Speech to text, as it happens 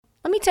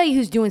Let me tell you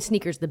who's doing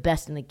sneakers the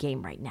best in the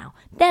game right now.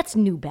 That's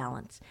New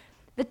Balance.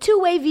 The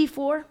two-way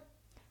V4,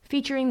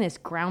 featuring this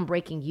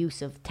groundbreaking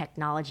use of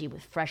technology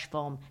with fresh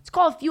foam. It's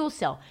called Fuel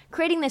Cell,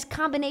 creating this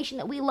combination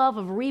that we love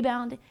of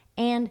rebound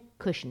and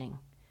cushioning.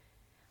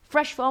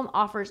 Fresh foam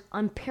offers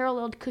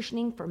unparalleled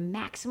cushioning for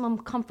maximum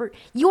comfort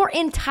your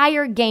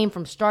entire game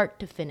from start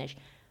to finish.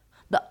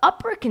 The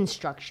upper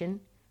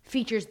construction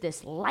features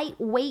this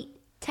lightweight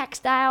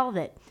textile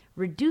that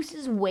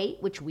reduces weight,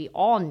 which we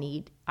all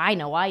need, I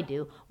know I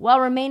do, while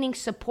remaining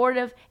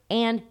supportive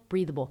and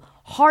breathable.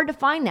 Hard to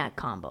find that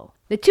combo.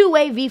 The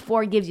two-way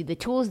V4 gives you the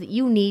tools that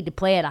you need to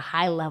play at a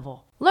high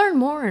level. Learn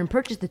more and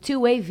purchase the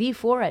two-way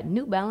V4 at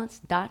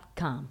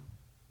newbalance.com.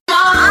 All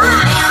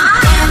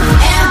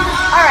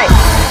right.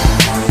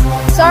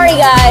 Sorry,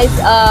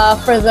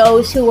 guys, for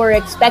those who were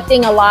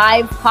expecting a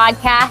live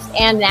podcast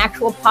and an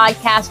actual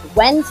podcast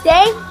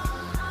Wednesday.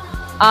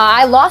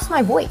 I lost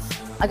my voice.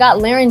 I got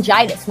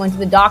laryngitis. Went to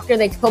the doctor.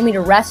 They told me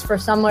to rest for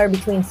somewhere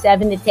between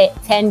 7 to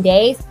 10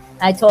 days.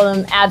 I told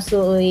them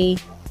absolutely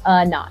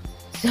not.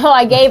 So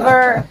I gave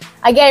her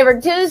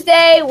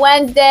Tuesday,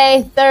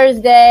 Wednesday,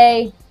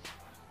 Thursday,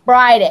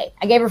 Friday.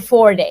 I gave her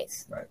 4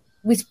 days. Right.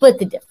 We split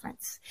the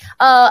difference.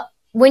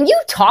 When you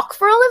talk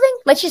for a living,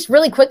 let's just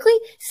really quickly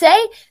say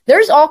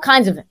there's all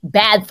kinds of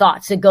bad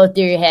thoughts that go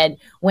through your head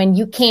when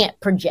you can't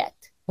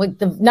project. Like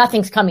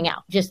nothing's coming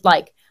out. Just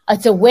like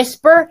it's a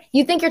whisper.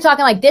 You think you're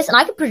talking like this, and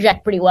I can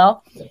project pretty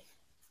well.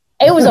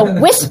 It was a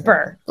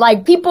whisper.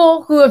 Like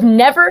people who have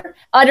never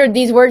uttered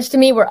these words to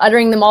me were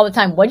uttering them all the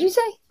time. What'd you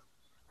say?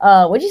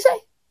 What'd you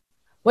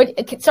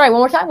say? Sorry,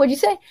 one more time. What'd you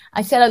say?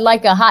 I said I'd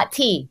like a hot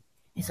tea.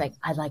 It's like,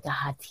 I'd like a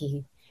hot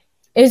tea.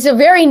 It's a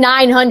very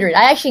 900.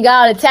 I actually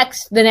got a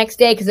text the next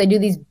day because I do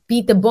these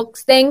beat the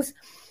books things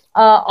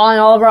on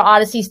all of our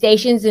Odyssey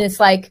stations. And it's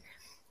like,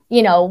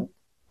 you know,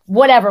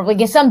 whatever,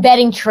 like it's some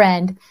betting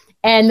trend.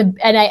 And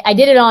I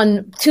did it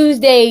on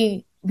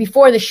Tuesday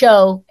before the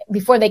show,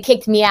 before they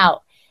kicked me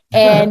out.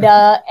 And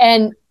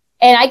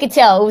I could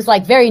tell it was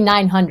like very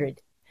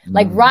 900.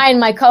 Like Ryan,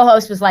 my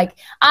co-host, was like,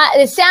 I'm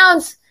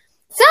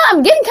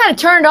getting kind of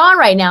turned on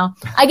right now.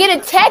 I get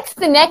a text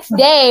the next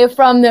day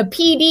from the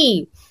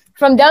PD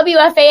from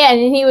WFAN,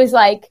 and he was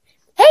like,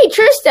 hey,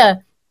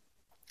 Trista,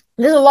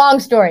 this is a long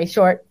story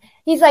short.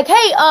 He's like,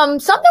 hey,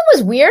 something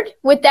was weird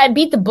with that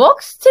Beat the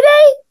Books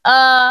today.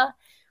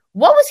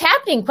 What was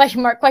happening?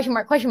 Question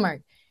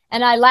mark.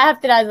 And I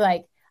laughed and I was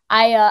like,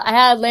 I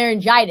had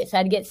laryngitis. I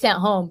had to get sent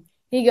home.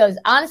 He goes,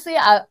 honestly,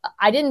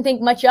 I didn't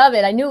think much of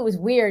it. I knew it was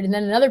weird. And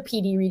then another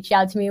PD reached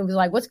out to me and was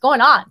like, what's going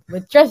on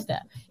with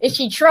Trista? Is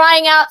she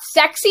trying out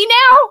sexy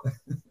now?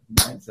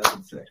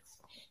 976.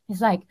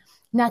 He's like,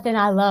 nothing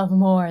I love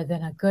more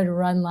than a good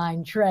run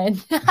line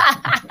trend.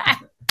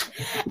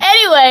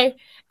 Anyway,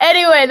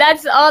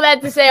 that's all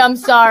that to say. I'm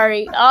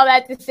sorry.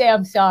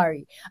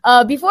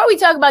 Before we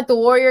talk about the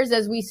Warriors,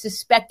 as we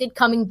suspected,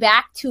 coming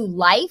back to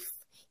life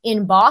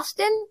in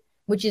Boston,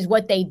 which is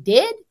what they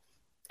did,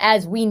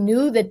 as we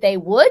knew that they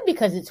would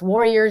because it's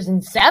Warriors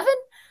in 7,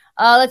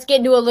 let's get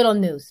into a little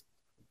news.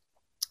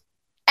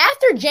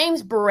 After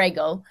James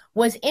Borrego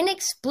was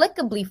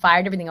inexplicably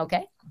fired, everything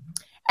okay?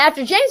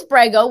 After James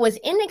Borrego was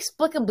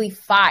inexplicably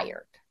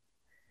fired,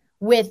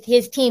 with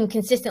his team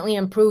consistently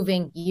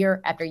improving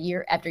year after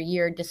year after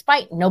year,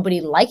 despite nobody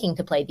liking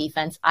to play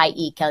defense,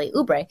 i.e. Kelly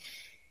Oubre,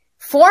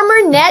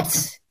 former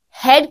Nets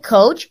head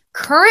coach,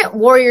 current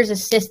Warriors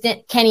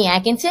assistant Kenny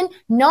Atkinson,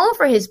 known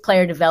for his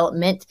player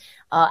development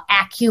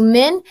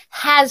acumen,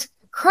 has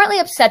currently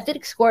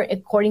accepted,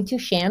 according to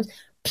Shams,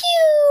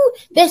 pew,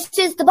 this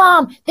is the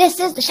bomb. This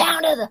is the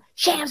sound of the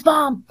Shams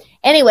bomb.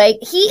 Anyway,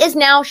 he is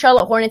now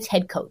Charlotte Hornets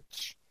head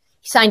coach.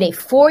 He signed a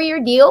 4-year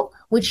deal,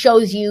 which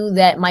shows you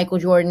that Michael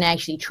Jordan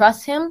actually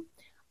trusts him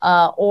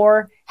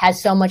or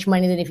has so much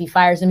money that if he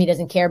fires him, he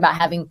doesn't care about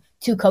having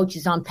 2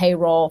 coaches on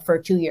payroll for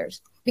 2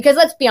 years. Because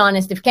let's be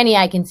honest, if Kenny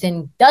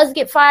Atkinson does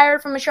get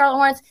fired from the Charlotte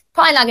Hornets,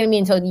 probably not going to be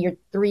until year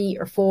 3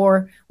 or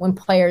 4 when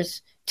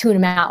players tune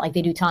him out like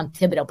they do Tom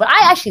Thibodeau. But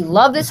I actually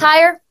love this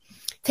hire.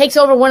 Takes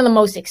over one of the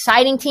most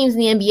exciting teams in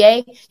the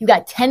NBA. You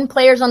got 10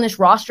 players on this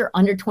roster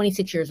under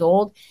 26 years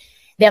old.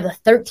 They have the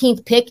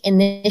 13th pick in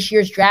this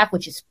year's draft,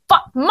 which is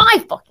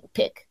my fucking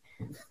pick.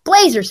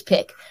 Blazers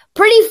pick.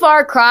 Pretty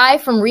far cry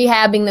from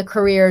rehabbing the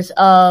careers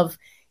of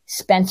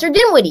Spencer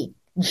Dinwiddie,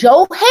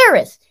 Joe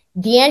Harris,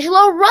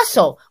 D'Angelo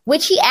Russell,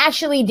 which he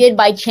actually did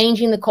by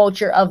changing the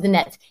culture of the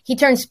Nets. He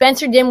turned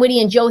Spencer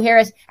Dinwiddie and Joe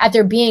Harris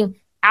after being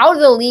out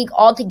of the league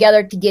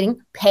altogether to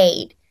getting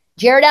paid.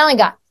 Jared Allen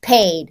got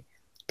paid.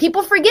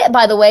 People forget,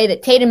 by the way,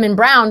 that Tatum and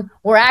Brown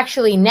were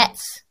actually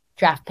Nets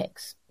draft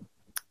picks.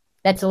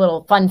 That's a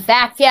little fun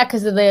fact. Yeah,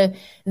 because of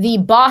the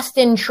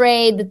Boston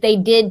trade that they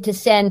did to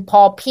send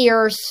Paul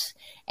Pierce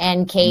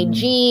and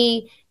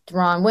KG,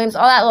 Deron Williams,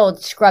 all that little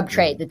scrub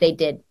trade that they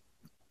did.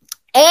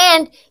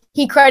 And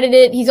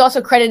he's also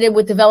credited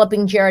with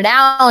developing Jared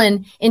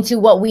Allen into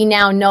what we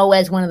now know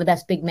as one of the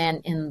best big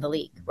men in the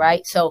league,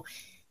 right? So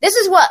this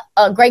is what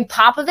Greg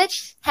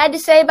Popovich had to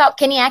say about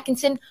Kenny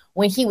Atkinson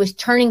when he was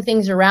turning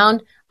things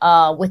around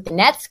with the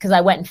Nets, because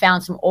I went and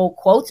found some old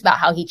quotes about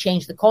how he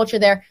changed the culture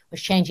there,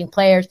 was changing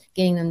players,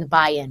 getting them to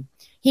buy in.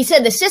 He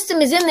said the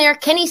system is in there.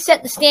 Kenny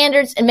set the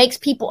standards and makes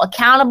people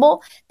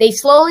accountable. They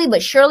slowly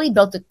but surely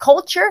built a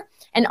culture,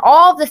 and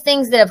all the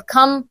things that have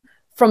come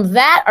from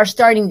that are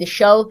starting to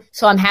show.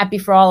 So I'm happy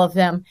for all of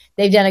them.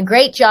 They've done a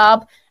great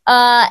job.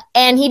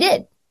 And he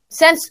did.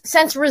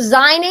 Since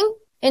resigning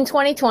in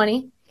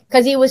 2020,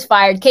 because he was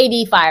fired,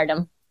 KD fired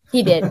him.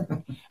 He did.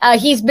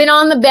 He's been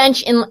on the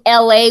bench in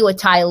LA with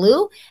Ty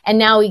Lue, and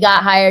now he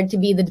got hired to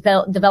be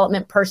the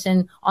development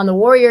person on the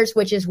Warriors,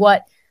 which is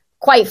what,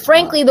 quite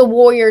frankly, the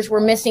Warriors were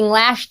missing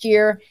last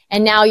year.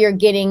 And now you're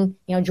getting,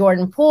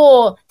 Jordan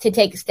Poole to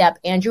take a step,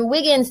 Andrew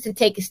Wiggins to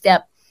take a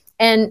step,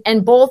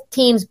 and both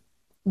teams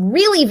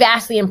really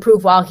vastly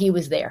improved while he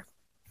was there.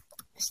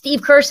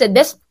 Steve Kerr said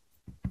this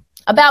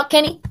about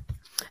Kenny.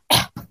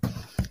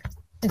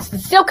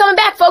 It's still coming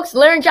back, folks.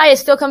 Laryngitis is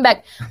still coming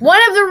back.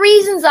 One of the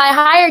reasons I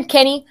hired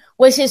Kenny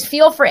was his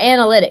feel for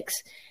analytics.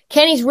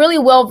 Kenny's really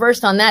well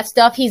versed on that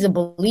stuff. He's a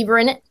believer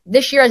in it.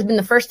 This year has been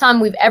the first time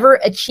we've ever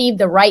achieved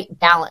the right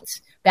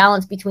balance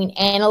between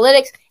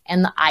analytics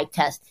and the eye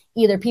test.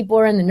 Either people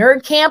are in the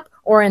nerd camp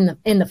or in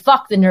the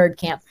fuck the nerd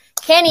camp.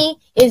 Kenny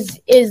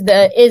is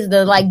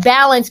the like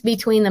balance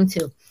between them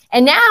two.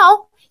 And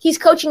now he's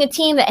coaching a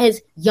team that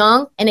is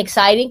young and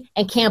exciting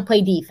and can't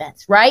play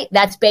defense, right?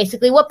 That's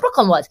basically what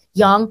Brooklyn was.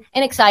 Young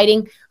and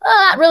exciting.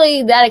 Not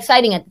really that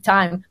exciting at the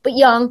time, but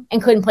young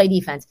and couldn't play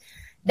defense.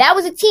 That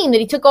was a team that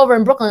he took over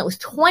in Brooklyn that was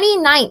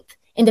 29th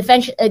in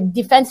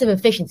defensive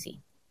efficiency.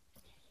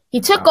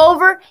 He took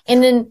over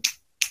and then,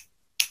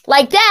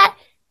 like that,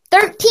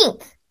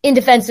 13th in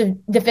defensive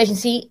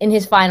deficiency in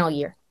his final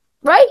year,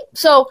 right?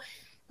 So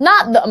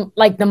not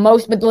the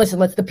most, but listen,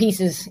 the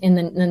pieces in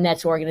the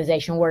Nets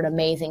organization were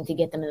amazing to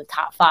get them in the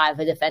top 5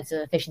 of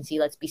defensive efficiency.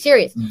 Let's be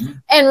serious. Mm-hmm.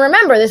 And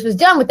remember, this was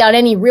done without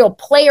any real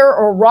player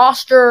or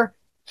roster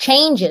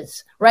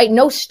changes, right?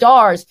 No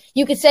stars.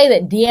 You could say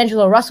that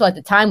D'Angelo Russell at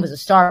the time was a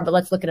star, but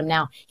let's look at him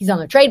now. He's on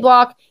the trade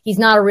block. He's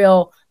not a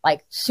real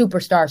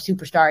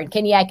superstar. And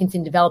Kenny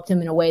Atkinson developed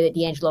him in a way that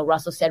D'Angelo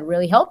Russell said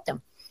really helped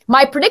him.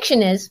 My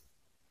prediction is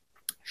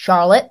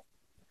Charlotte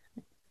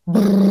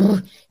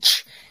will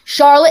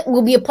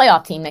be a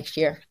playoff team next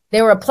year.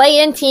 They were a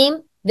play-in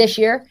team this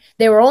year.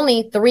 They were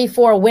only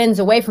 3-4 wins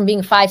away from being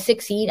a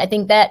 5-6 seed. I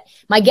think that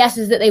my guess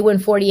is that they win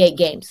 48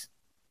 games.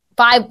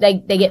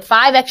 They get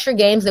 5 extra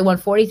games. They won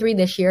 43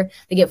 this year.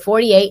 They get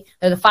 48.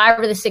 They're the 5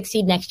 or the 6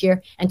 seed next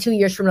year. And 2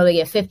 years from now, they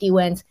get 50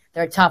 wins.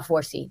 They're a top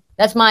 4 seed.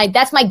 That's my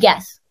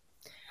guess.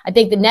 I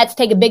think the Nets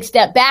take a big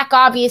step back,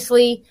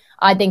 obviously.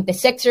 I think the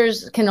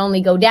Sixers can only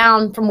go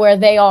down from where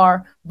they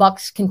are.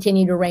 Bucks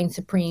continue to reign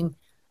supreme.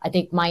 I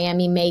think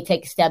Miami may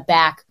take a step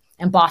back,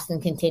 and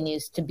Boston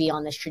continues to be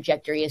on this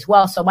trajectory as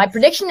well. So my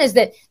prediction is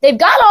that they've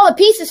got all the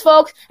pieces,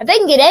 folks. If they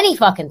can get any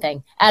fucking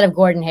thing out of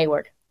Gordon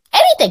Hayward,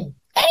 anything,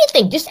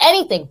 just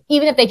anything,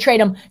 even if they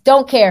trade him,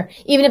 don't care.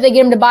 Even if they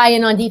get him to buy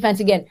in on defense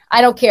again, I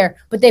don't care.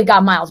 But they've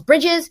got Miles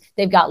Bridges.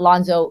 They've got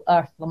Lonzo.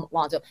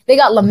 They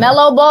got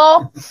LaMelo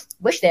Ball.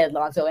 Wish they had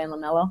Lonzo and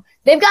LaMelo.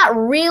 They've got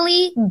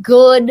really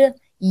good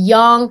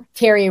young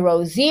Terry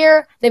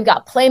Rozier. They've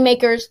got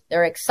playmakers.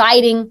 They're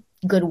exciting.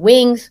 Good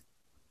wings.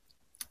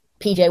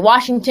 PJ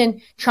Washington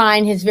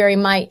trying his very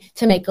might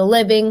to make a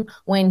living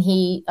when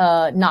he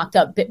knocked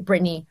up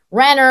Brittany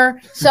Renner.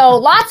 So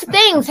lots of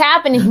things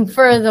happening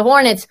for the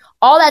Hornets.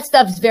 All that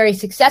stuff is very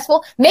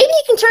successful. Maybe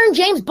he can turn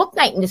James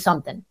Bouknight into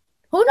something.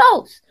 Who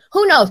knows?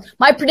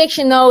 My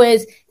prediction, though,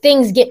 is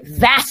things get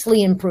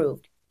vastly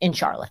improved in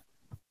Charlotte.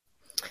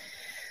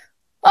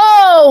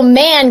 Oh,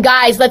 man,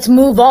 guys, let's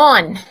move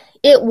on.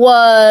 It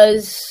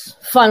was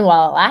fun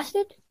while it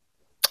lasted.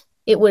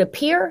 It would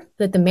appear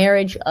that the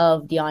marriage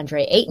of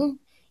DeAndre Ayton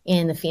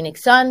and the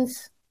Phoenix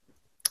Suns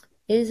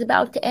is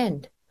about to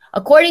end.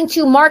 According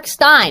to Mark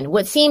Stein,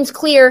 what seems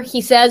clear,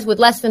 he says, with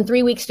less than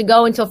 3 weeks to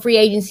go until free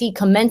agency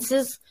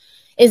commences,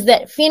 is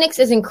that Phoenix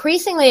is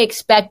increasingly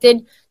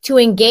expected to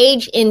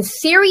engage in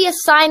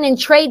serious sign and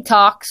trade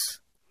talks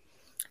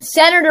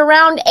centered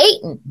around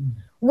Ayton,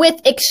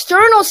 with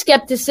external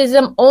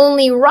skepticism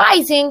only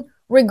rising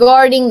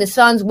regarding the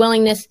Suns'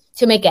 willingness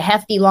to make a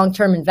hefty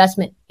long-term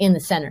investment in the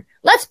center.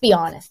 Let's be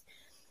honest.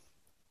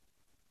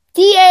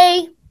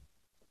 DA,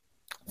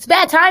 it's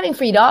bad timing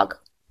for you, dog.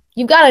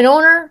 You've got an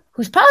owner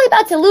who's probably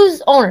about to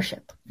lose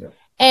ownership. Yeah.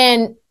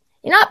 And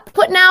you're not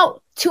putting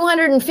out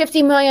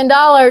 $250 million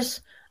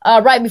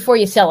right before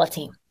you sell a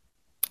team.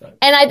 Right.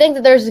 And I think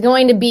that there's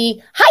going to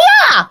be,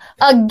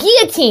 a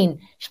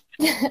guillotine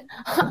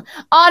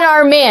on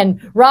our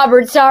man,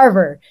 Robert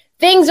Sarver.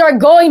 Things are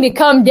going to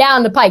come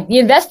down the pike. The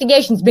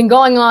investigation's been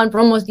going on for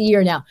almost a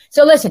year now.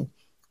 So listen,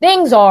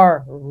 things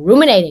are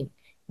ruminating,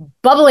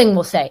 bubbling,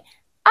 we'll say.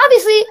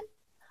 Obviously,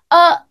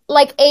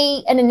 like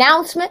an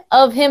announcement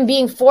of him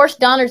being forced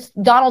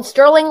Donald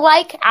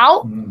Sterling-like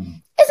out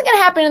isn't going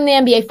to happen in the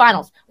NBA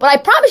Finals. But I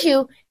promise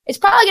you, it's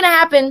probably going to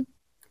happen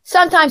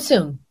sometime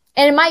soon.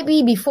 And it might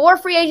be before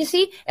free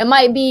agency. It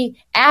might be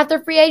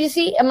after free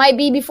agency. It might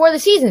be before the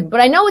season.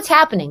 But I know it's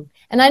happening.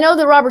 And I know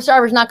that Robert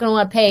Sarver's not going to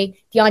want to pay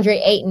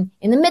DeAndre Ayton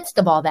in the midst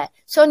of all that.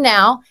 So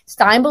now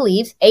Stein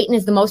believes Ayton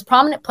is the most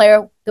prominent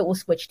player that will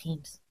switch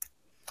teams.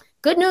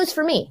 Good news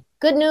for me.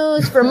 Good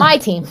news for my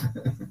team.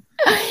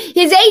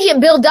 His agent,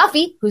 Bill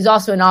Duffy, who's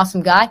also an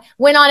awesome guy,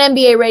 went on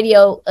NBA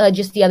radio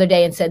just the other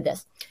day and said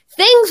this.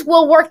 Things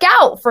will work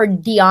out for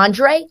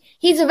DeAndre.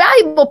 He's a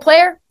valuable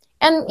player.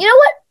 And you know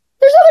what?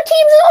 There's other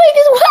teams in the league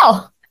as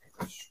well.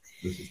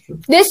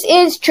 This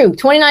is true.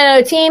 29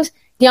 other teams.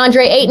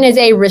 DeAndre Ayton is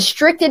a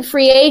restricted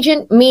free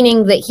agent,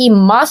 meaning that he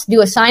must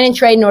do a sign and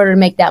trade in order to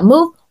make that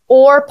move,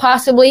 or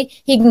possibly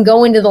he can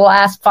go into the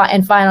last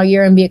and final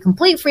year and be a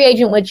complete free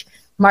agent, which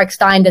Mark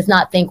Stein does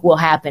not think will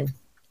happen.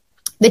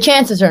 The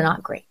chances are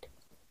not great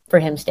for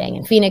him staying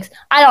in Phoenix.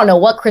 I don't know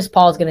what Chris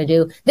Paul is going to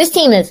do. This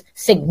team is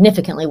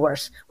significantly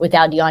worse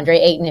without DeAndre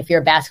Ayton. If you're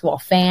a basketball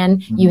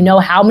fan, you know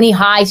how many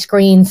high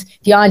screens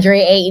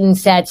DeAndre Ayton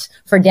sets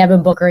for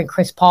Devin Booker and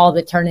Chris Paul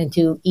that turn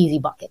into easy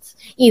buckets.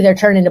 Either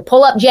turn into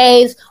pull-up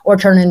Jays or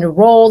turn into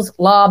rolls,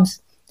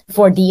 lobs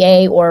for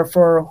DA or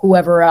for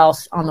whoever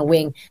else on the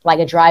wing, like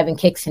a drive and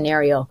kick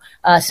scenario.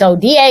 So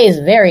DA is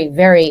a very,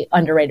 very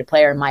underrated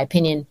player in my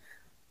opinion.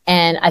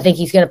 And I think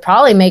he's going to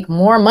probably make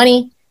more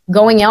money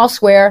going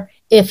elsewhere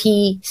if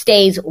he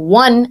stays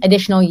one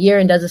additional year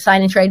and does a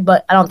sign and trade,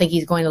 but I don't think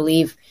he's going to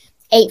leave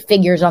 8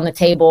 figures on the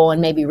table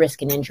and maybe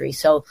risk an injury.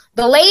 So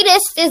the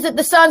latest is that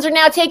the Suns are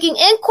now taking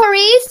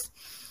inquiries,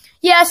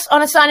 yes,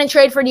 on a sign and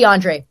trade for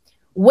DeAndre.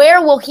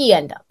 Where will he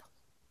end up?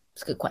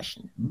 It's a good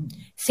question.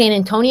 San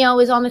Antonio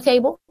is on the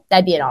table.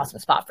 That'd be an awesome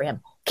spot for him.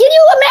 Can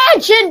you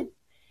imagine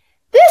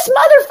this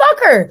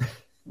motherfucker,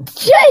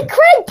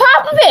 Craig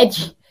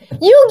Popovich?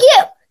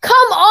 Come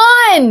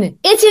on.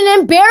 It's an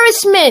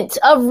embarrassment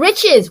of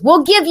riches.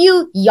 We'll give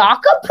you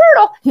Jakob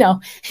Poeltl. No,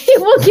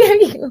 we'll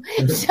give you.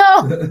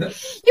 So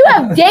you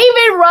have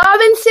David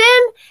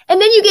Robinson,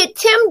 and then you get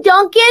Tim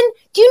Duncan.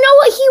 Do you know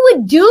what he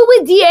would do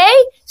with DA?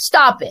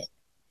 Stop it.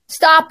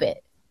 Stop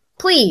it.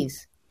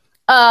 Please.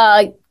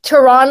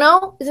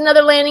 Toronto is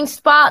another landing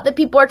spot that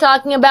people are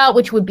talking about,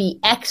 which would be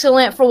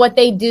excellent for what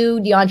they do.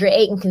 DeAndre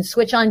Ayton can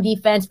switch on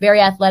defense,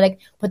 very athletic,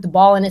 put the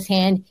ball in his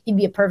hand. He'd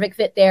be a perfect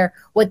fit there.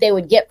 What they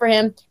would get for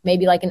him,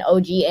 maybe like an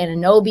OG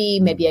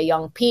Anunoby, maybe a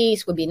young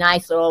piece would be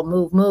nice. Little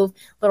move,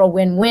 little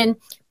win-win.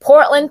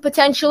 Portland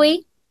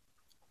potentially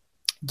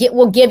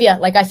we'll give you,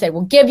 like I said,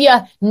 we'll give you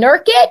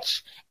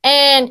Nurkic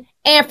and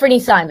Anthony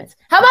Simons.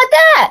 How about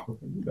that?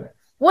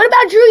 What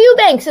about Drew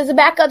Eubanks as a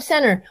backup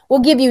center?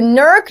 We'll give you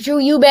Nurk, Drew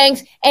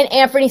Eubanks, and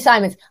Anthony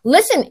Simons.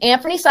 Listen,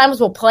 Anthony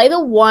Simons will play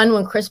the one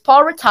when Chris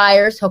Paul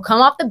retires. He'll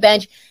come off the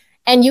bench,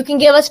 and you can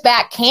give us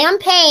back Cam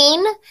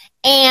Payne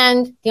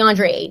and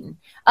DeAndre Ayton.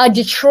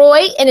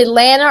 Detroit and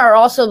Atlanta are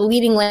also the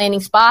leading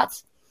landing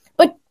spots.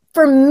 But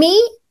for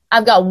me,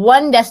 I've got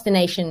one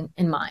destination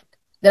in mind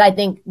that I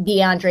think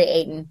DeAndre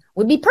Ayton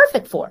would be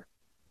perfect for.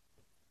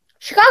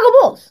 Chicago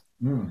Bulls.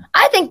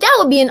 I think that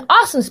would be an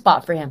awesome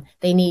spot for him.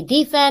 They need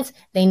defense.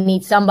 They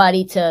need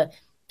somebody to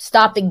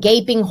stop the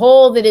gaping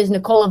hole that is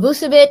Nikola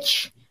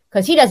Vucevic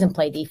because he doesn't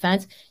play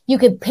defense. You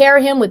could pair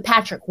him with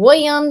Patrick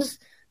Williams,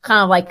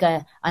 kind of like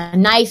a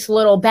nice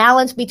little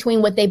balance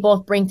between what they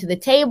both bring to the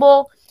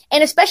table.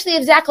 And especially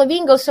if Zach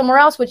LaVine goes somewhere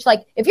else, which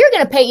like if you're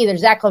going to pay either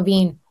Zach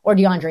LaVine or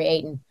DeAndre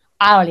Ayton,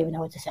 I don't even know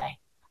what to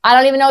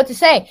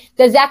say.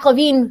 Does Zach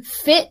LaVine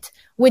fit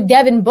with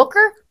Devin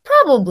Booker?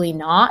 Probably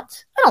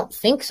not. I don't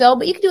think so,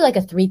 but you could do like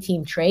a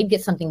 3-team trade,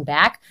 get something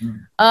back.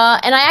 And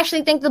I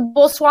actually think the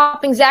Bulls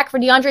swapping Zach for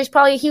DeAndre is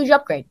probably a huge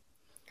upgrade.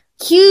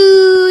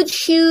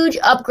 Huge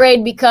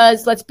upgrade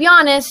because let's be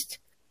honest,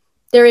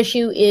 their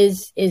issue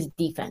is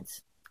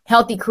defense.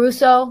 Healthy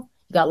Caruso,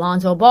 you got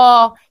Lonzo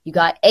Ball, you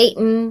got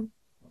Ayton.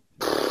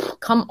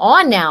 Come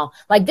on now.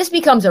 Like this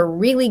becomes a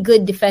really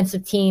good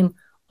defensive team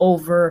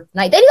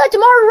overnight. Then you got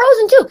DeMar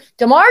DeRozan too.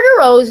 DeMar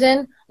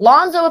DeRozan,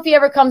 Lonzo if he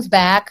ever comes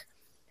back,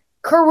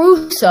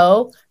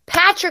 Caruso,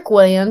 Patrick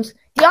Williams,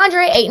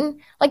 DeAndre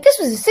Ayton. Like this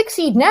was a 6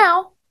 seed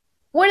now.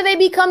 What do they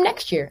become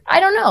next year? I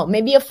don't know.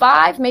 Maybe a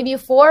 5, maybe a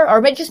 4, or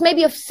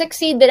maybe a 6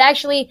 seed that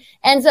actually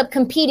ends up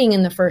competing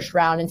in the first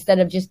round instead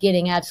of just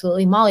getting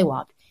absolutely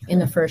mollywopped in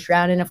the first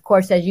round. And of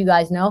course, as you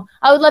guys know,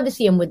 I would love to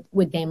see him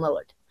with Dame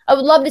Lillard. I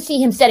would love to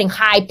see him setting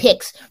high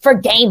picks for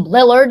Dame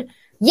Lillard.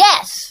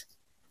 Yes.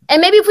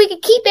 And maybe if we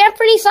could keep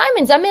Anthony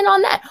Simons, I'm in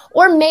on that.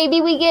 Or maybe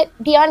we get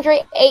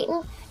DeAndre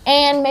Ayton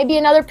and maybe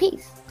another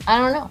piece. I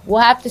don't know.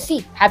 We'll have to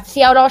see. Have to see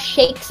how it all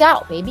shakes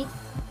out, baby.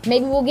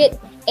 Maybe we'll get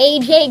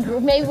AJ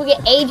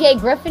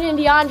Griffin and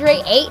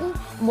DeAndre Ayton,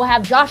 and we'll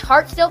have Josh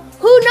Hart still.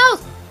 Who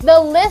knows? The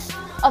list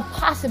of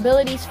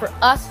possibilities for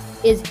us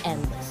is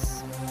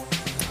endless.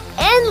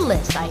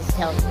 Endless, I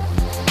tell you.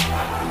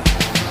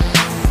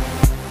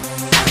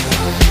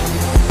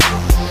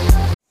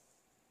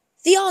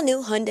 The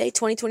all-new Hyundai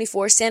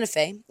 2024 Santa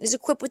Fe is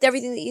equipped with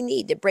everything that you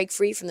need to break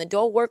free from the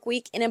dull work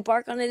week and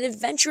embark on an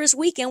adventurous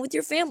weekend with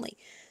your family.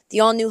 The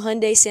all-new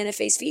Hyundai Santa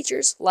Fe's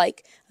features,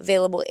 like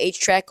available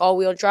H-Track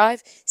all-wheel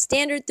drive,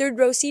 standard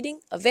third-row seating,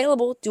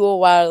 available dual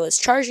wireless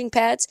charging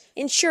pads,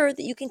 ensure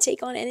that you can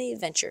take on any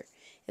adventure.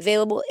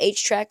 Available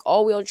H-Track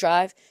all-wheel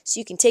drive so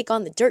you can take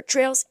on the dirt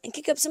trails and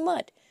kick up some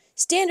mud.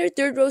 Standard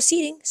third-row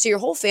seating so your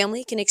whole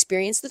family can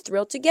experience the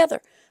thrill together.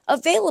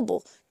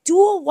 Available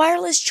dual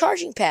wireless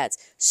charging pads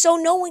so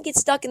no one gets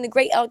stuck in the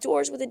great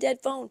outdoors with a dead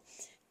phone.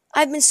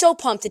 I've been so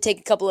pumped to take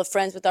a couple of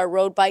friends with our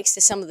road bikes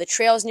to some of the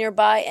trails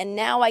nearby, and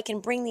now I can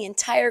bring the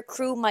entire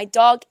crew, my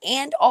dog,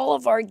 and all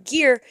of our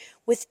gear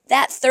with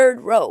that third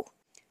row.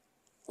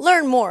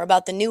 Learn more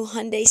about the new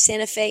Hyundai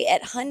Santa Fe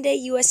at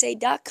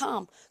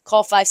HyundaiUSA.com.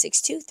 Call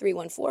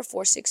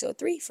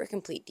 562-314-4603 for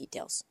complete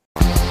details.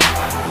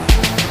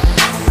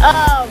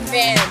 Oh,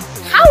 man.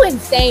 How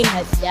insane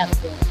has Steph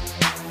been?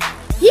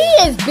 He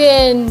has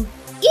been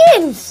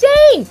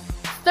insane.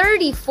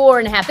 34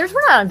 and a half. We're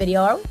not on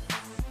video, are we?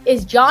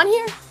 Is John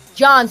here?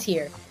 John's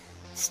here.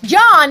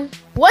 John,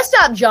 what's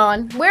up,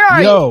 John? Where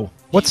are you? Yo,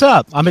 what's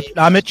up? I'm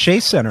at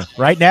Chase Center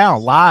right now,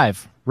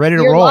 live, ready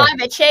to You're roll. live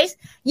at Chase?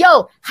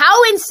 Yo,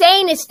 how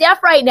insane is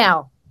Steph right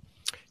now?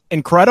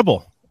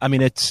 Incredible. I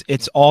mean,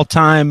 it's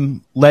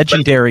all-time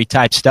legendary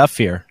type stuff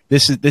here.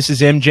 This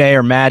is MJ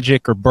or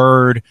Magic or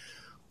Bird,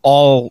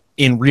 all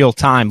in real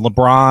time.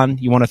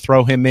 LeBron, you want to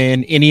throw him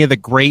in? Any of the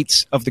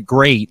greats of the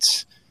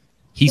greats,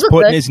 he's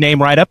putting good. his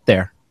name right up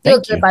there. You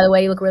look good, by the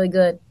way. You look really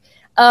good.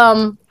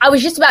 I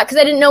was just about, because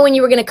I didn't know when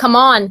you were going to come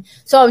on,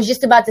 so I was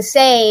just about to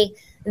say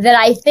that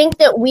I think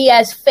that we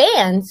as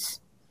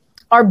fans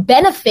are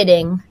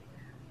benefiting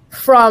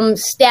from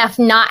Steph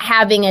not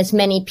having as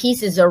many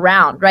pieces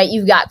around, right?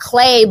 You've got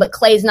Clay, but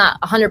Clay's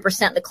not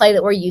 100% the Clay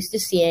that we're used to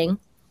seeing,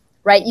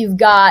 right? You've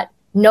got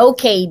no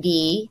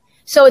KD.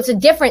 So it's a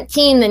different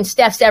team than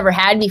Steph's ever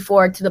had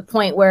before, to the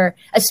point where,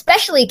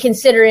 especially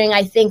considering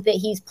I think that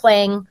he's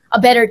playing a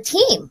better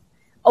team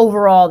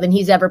overall than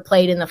he's ever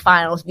played in the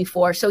finals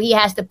before. So he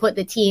has to put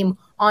the team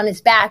on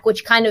his back,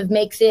 which kind of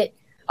makes it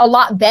a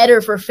lot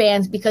better for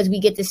fans because we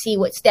get to see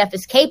what Steph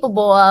is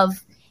capable of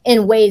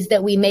in ways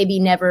that we maybe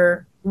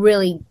never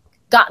really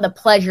got the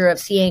pleasure of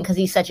seeing because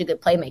he's such a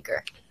good playmaker.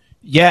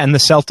 Yeah, and the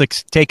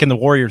Celtics taking the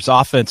Warriors'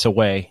 offense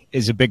away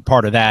is a big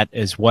part of that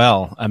as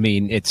well. I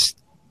mean, it's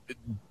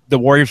the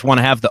Warriors want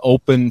to have the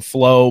open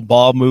flow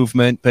ball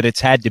movement, but it's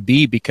had to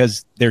be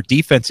because their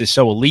defense is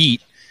so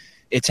elite.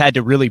 It's had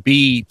to really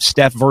be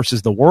Steph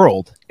versus the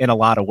world in a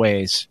lot of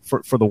ways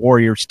for the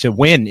Warriors to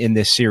win in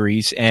this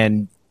series,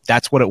 and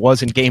that's what it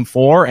was in Game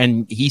 4,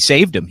 and he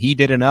saved them. He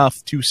did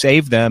enough to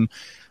save them.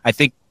 I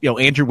think,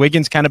 Andrew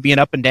Wiggins kind of being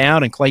up and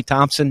down and Klay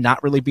Thompson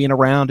not really being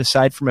around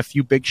aside from a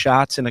few big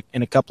shots in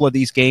a couple of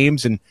these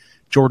games, and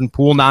Jordan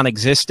Poole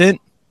non-existent.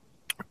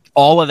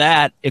 All of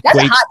that equates. That's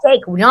a hot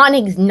take.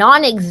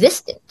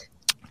 Non-existent.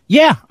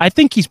 Yeah, I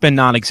think he's been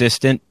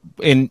non-existent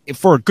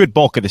for a good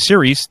bulk of the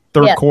series.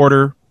 Third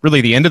quarter,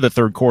 really the end of the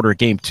third quarter of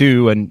Game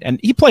 2, and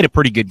he played a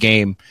pretty good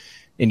game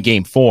in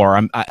Game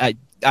 4.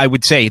 I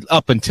would say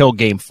up until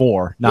Game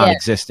 4,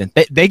 non-existent.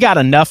 They got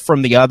enough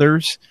from the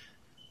others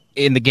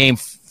in the game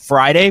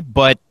Friday,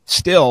 but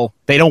still,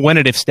 they don't win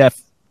it if Steph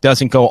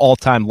doesn't go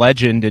all-time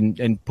legend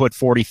and put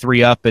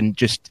 43 up and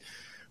just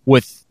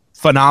with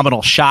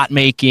phenomenal shot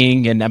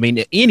making. And I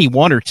mean, any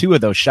one or two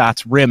of those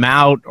shots rim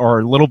out or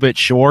a little bit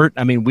short.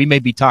 I mean, we may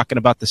be talking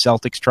about the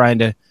Celtics trying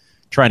to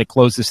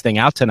close this thing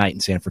out tonight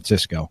in San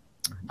Francisco.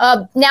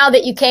 Now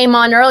that you came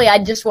on early,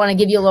 I just want to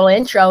give you a little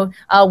intro,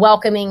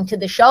 welcoming to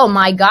the show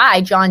my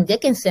guy, John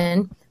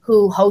Dickinson,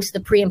 who hosts the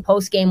pre- and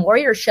post-game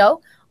Warriors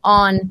show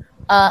on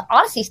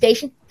Odyssey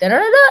Station,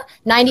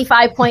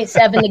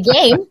 95.7 The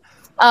Game,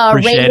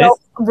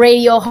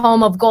 radio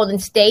home of Golden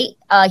State.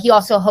 He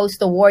also hosts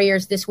the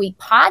Warriors This Week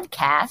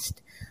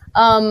podcast.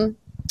 Do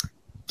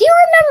you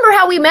remember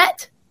how we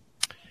met?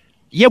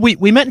 Yeah,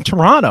 we met in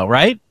Toronto,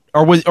 right?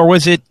 Or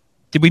was it?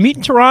 Did we meet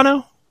in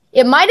Toronto?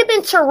 It might have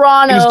been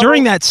Toronto. It was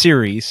during that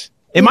series.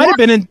 It might have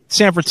been in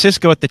San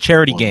Francisco at the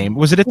charity game.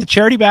 Was it at the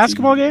charity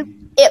basketball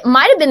game? It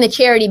might have been the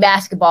charity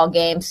basketball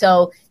game.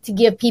 So to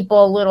give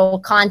people a little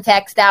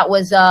context, that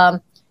was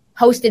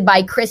hosted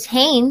by Chris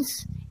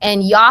Haynes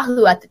and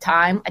Yahoo at the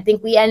time. I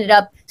think we ended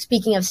up,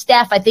 speaking of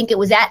Steph, I think it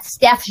was at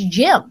Steph's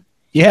gym.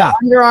 Yeah.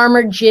 The Under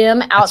Armour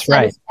gym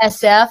outside of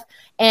SF.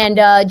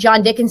 And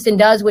John Dickinson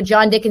does what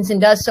John Dickinson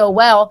does so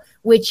well,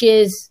 which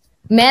is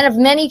man of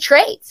many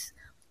trades.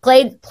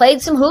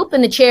 Played some hoop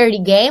in the charity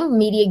game,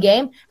 media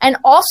game, and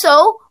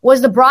also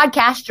was the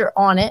broadcaster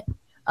on it.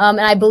 And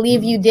I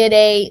believe you did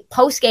a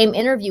post-game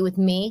interview with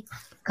me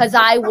because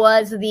I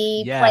was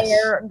the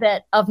player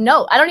of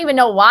note. I don't even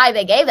know why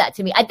they gave that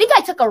to me. I think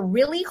I took a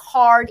really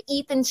hard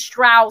Ethan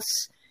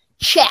Strauss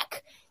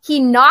check. He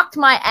knocked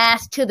my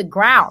ass to the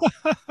ground.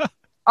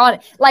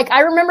 Like, I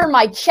remember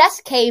my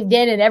chest caved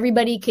in and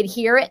everybody could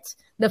hear it.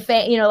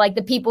 Like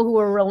the people who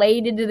were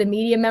related to the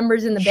media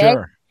members in the bag.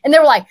 And they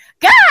were like,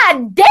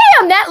 God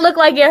damn, that looked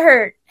like it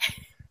hurt.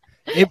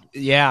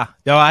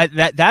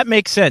 That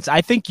makes sense.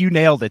 I think you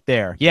nailed it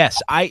there. Yes,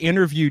 I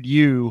interviewed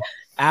you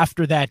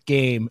after that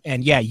game,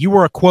 and you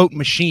were a quote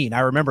machine.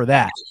 I remember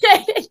that.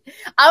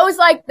 I was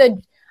like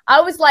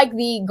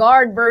the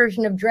guard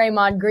version of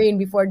Draymond Green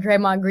before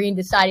Draymond Green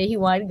decided he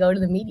wanted to go to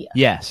the media.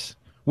 Yes.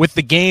 with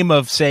the game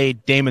of, say,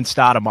 Damon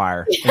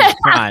Stoudemire in his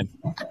prime,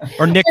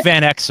 or Nick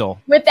Van Exel.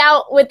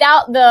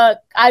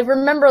 I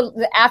remember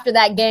after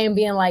that game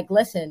being like,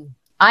 listen,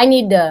 I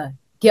need to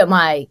get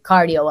my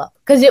cardio up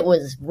because it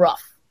was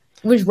rough.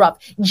 It was rough.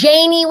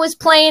 Janie was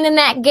playing in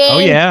that game. Oh,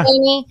 yeah.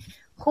 Janie.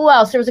 Who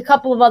else? There was a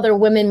couple of other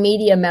women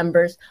media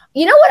members.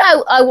 You know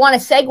what I want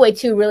to segue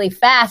to really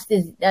fast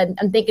is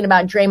I'm thinking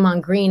about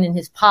Draymond Green and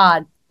his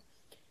pod.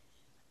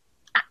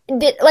 Do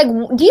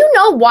you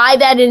know why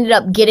that ended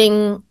up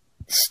getting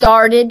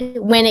started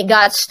when it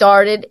got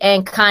started,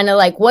 and kind of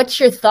like what's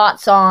your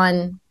thoughts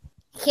on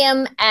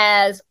him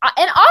as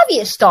an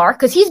obvious star,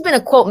 because he's been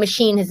a quote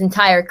machine his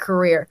entire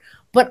career,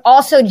 but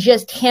also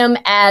just him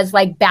as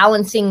like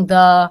balancing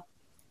the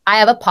I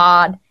have a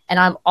pod and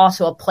I'm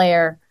also a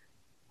player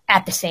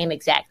at the same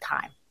exact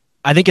time?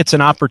 I think it's an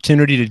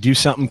opportunity to do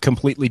something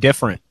completely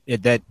different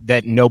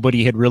that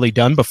nobody had really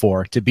done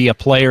before, to be a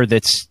player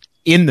that's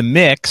in the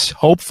mix,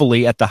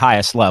 hopefully at the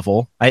highest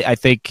level. I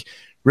think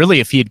really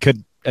if he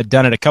could have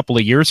done it a couple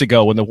of years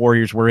ago when the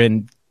Warriors were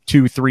in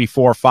 2, 3,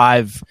 4,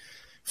 5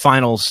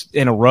 finals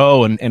in a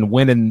row and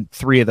winning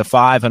 3 of the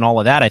 5 and all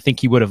of that, I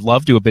think he would have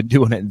loved to have been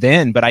doing it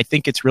then. But I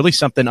think it's really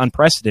something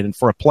unprecedented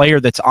for a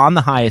player that's on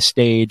the highest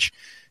stage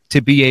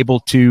to be able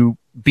to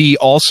be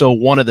also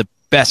one of the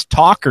best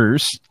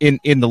talkers in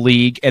the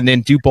league and then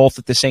do both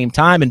at the same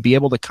time and be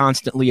able to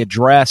constantly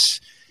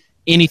address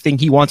anything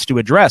he wants to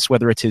address,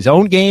 whether it's his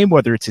own game,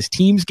 whether it's his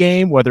team's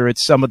game, whether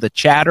it's some of the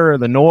chatter or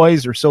the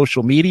noise or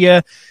social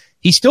media.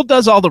 He still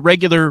does all the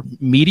regular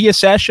media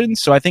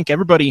sessions, so I think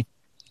everybody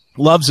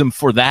loves him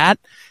for that.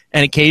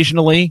 And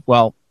occasionally,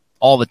 well,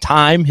 all the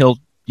time, he'll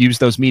use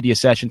those media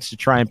sessions to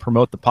try and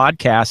promote the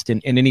podcast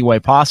in any way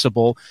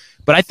possible.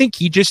 But I think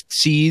he just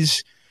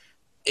sees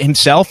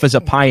himself as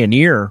a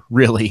pioneer,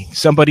 really,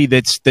 somebody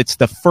that's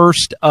the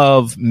first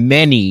of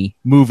many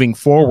moving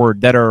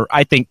forward that are,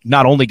 I think,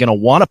 not only going to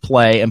want to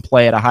play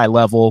at a high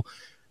level,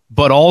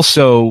 but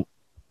also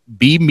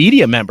be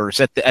media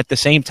members at the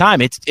same time.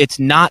 It's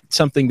not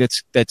something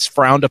that's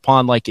frowned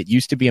upon like it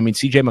used to be. I mean,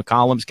 CJ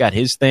McCollum's got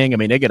his thing. I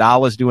mean,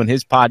 Iguodala's doing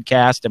his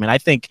podcast. I mean, I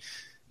think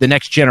the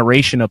next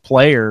generation of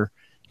player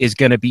is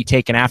going to be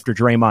taken after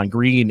Draymond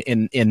Green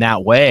in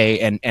that way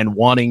and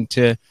wanting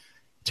to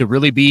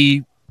really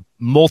be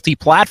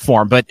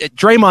multi-platform. But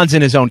Draymond's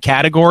in his own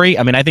category.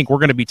 I mean, I think we're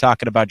going to be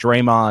talking about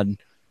Draymond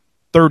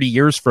 30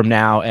 years from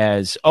now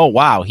as, oh,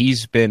 wow,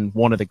 he's been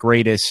one of the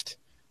greatest,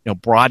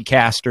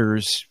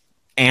 broadcasters,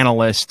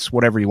 analysts,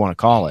 whatever you want to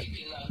call it.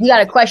 You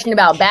got a question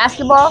about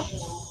basketball?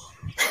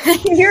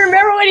 You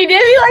remember when he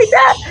did me like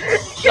that?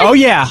 Oh,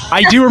 yeah,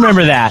 I do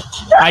remember that.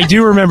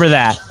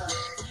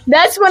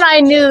 That's when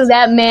I knew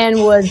that man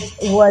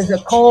was a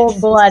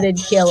cold-blooded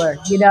killer,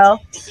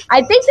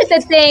 I think that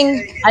the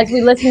thing, as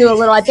we listen to a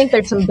little, I think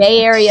there's some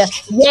Bay Area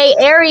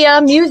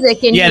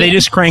music in here. They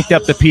just cranked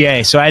up the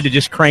PA, so I had to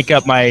just crank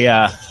up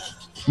my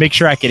make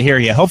sure I could hear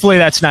you. Hopefully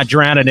that's not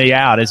drowning you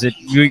out. Is it?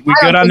 We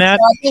good on that?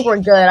 So. I think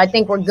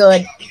we're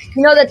good.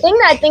 The thing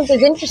that I think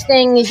is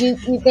interesting is you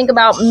think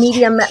about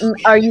media,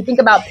 or you think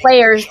about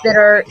players that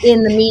are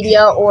in the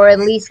media, or at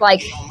least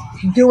like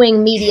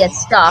doing media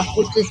stuff,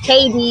 which is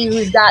KD,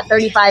 who's got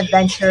 35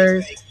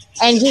 ventures,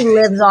 and he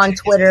lives on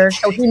Twitter,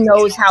 so he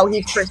knows how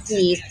he's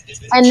perceived.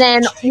 And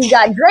then you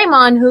got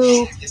Draymond,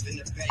 who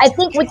I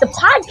think with the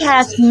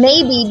podcast,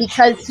 maybe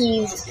because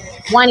he's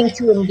wanting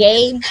to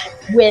engage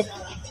with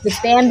his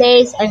fan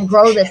base and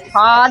grow this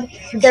pod,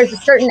 there's a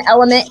certain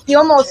element. He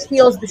almost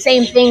feels the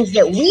same things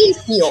that we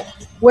feel,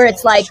 where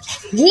it's like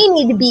we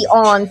need to be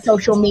on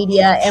social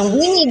media and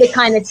we need to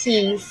kind of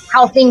see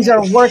how things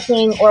are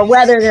working or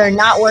whether they're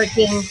not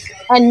working.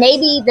 And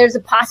maybe there's a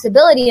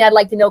possibility, I'd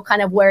like to know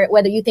kind of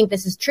whether you think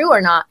this is true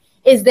or not,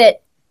 is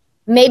that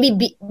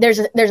maybe there's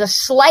a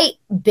slight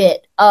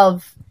bit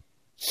of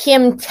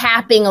him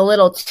tapping a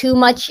little too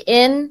much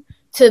in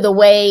to the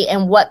way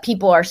and what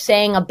people are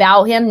saying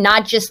about him,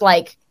 not just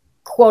like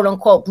quote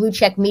unquote blue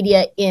check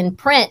media in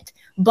print,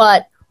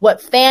 but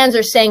what fans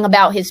are saying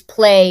about his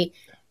play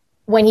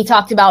when he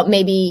talked about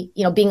maybe,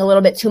 being a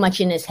little bit too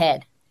much in his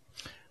head.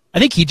 I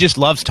think he just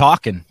loves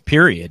talking,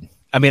 period.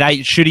 I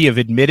mean, should he have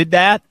admitted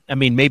that? I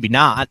mean, maybe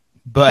not,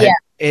 but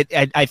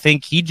yeah. I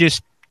think he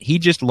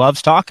just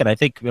loves talking. I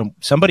think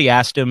somebody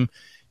asked him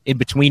in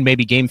between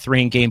maybe game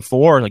 3 and game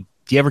 4, like,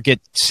 do you ever get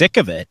sick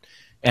of it?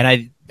 And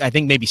I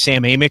think maybe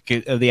Sam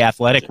Amick of The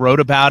Athletic wrote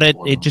about it.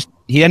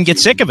 He doesn't get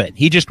sick of it.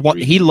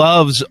 He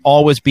loves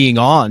always being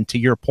on, to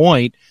your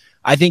point.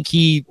 I think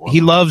he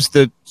loves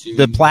the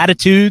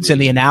platitudes and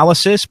the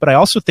analysis, but I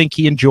also think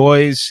he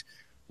enjoys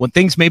when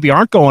things maybe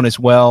aren't going as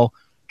well,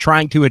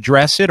 trying to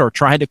address it or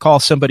trying to call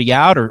somebody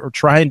out or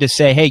trying to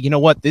say, hey, you know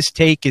what, this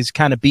take is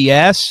kind of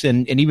BS.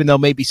 And even though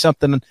maybe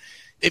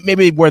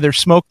maybe where there's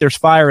smoke, there's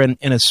fire in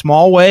a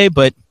small way,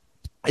 but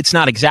it's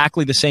not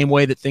exactly the same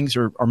way that things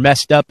are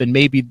messed up and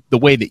maybe the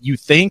way that you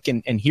think,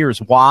 and here's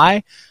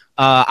why.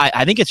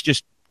 I think it's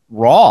just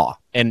raw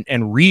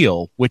and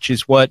real, which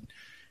is what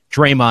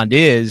Draymond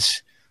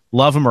is,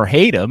 love him or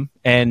hate him.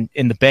 And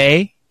in the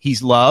Bay,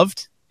 he's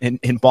loved.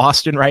 In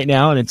Boston right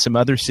now and in some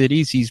other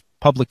cities, he's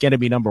public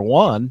enemy number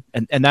one,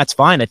 and that's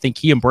fine. I think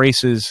he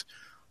embraces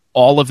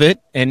all of it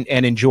and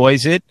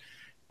enjoys it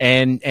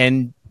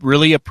and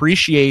really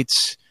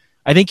appreciates.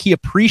 I think he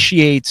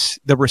appreciates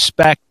the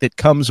respect that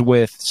comes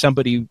with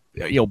somebody,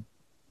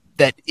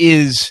 that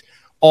is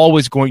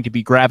always going to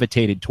be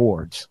gravitated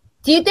towards.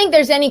 Do you think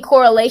there's any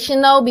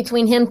correlation though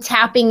between him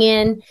tapping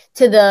in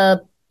to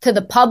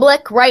the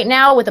public right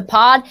now with the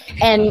pod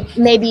and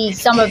maybe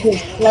some of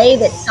his play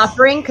that's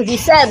suffering? Because he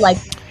said, like,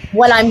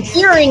 what I'm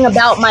hearing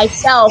about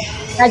myself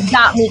has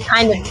got me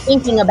kind of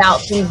thinking about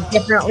things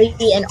differently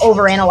and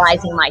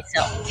overanalyzing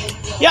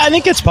myself. Yeah, I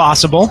think it's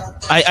possible.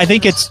 I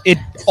think it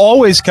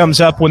always comes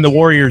up when the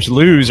Warriors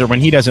lose or when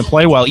he doesn't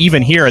play well.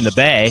 Even here in the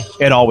Bay,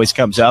 it always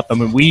comes up. I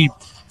mean, we,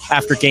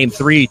 after Game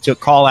 3,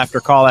 took call after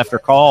call after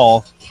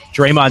call.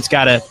 Draymond's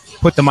got to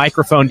put the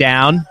microphone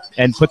down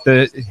and set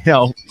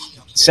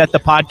the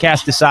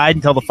podcast aside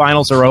until the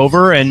finals are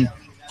over, and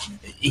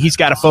he's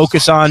got to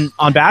focus on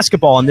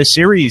basketball in this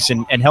series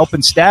and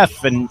helping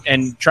Steph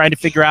and trying to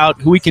figure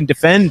out who he can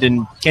defend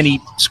and can he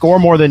score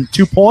more than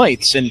 2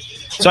 points. And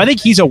so I think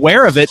he's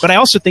aware of it, but I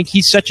also think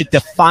he's such a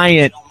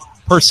defiant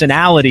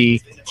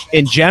personality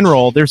in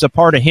general. There's a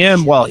part of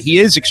him, while he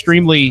is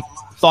extremely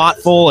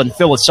thoughtful and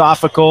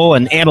philosophical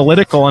and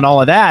analytical and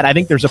all of that, I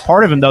think there's a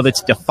part of him, though,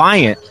 that's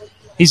defiant.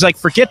 He's like,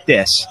 forget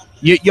this.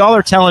 Y'all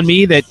are telling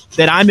me that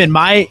I'm in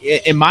my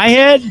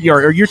head,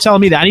 or you're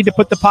telling me that I need to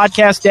put the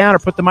podcast down or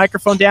put the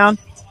microphone down.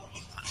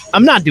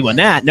 I'm not doing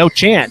that. No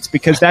chance,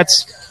 because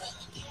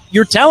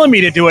you're telling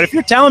me to do it. If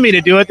you're telling me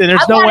to do it, then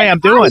there's no way I'm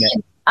doing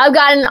it. I've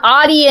got an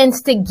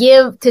audience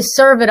to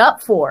serve it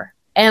up for,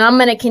 and I'm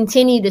going to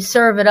continue to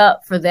serve it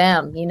up for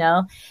them.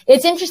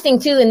 It's interesting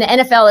too. In the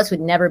NFL, this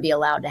would never be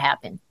allowed to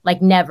happen.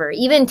 Like, never.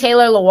 Even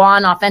Taylor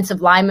Lewan,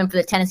 offensive lineman for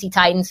the Tennessee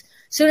Titans,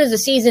 as soon as the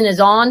season is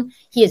on,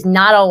 he is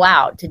not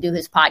allowed to do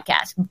his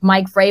podcast.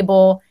 Mike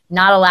Vrabel,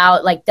 not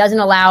allowed, doesn't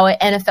allow it.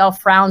 NFL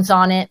frowns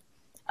on it.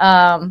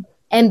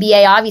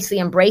 NBA obviously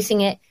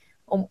embracing it.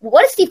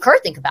 What does Steve Kerr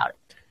think about it?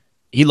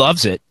 He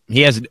loves it.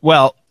 He has,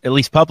 at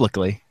least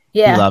publicly.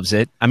 Yeah. He loves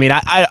it. I mean,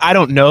 I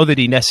don't know that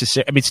he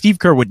necessarily – I mean, Steve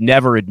Kerr would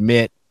never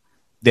admit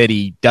that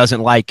he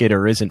doesn't like it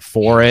or isn't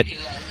for it.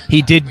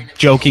 He did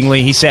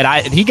jokingly. He said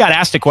he got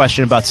asked a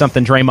question about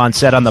something Draymond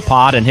said on the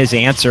pod, and his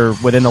answer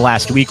within the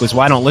last week was,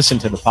 "Well, I don't listen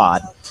to the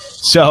pod."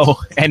 So,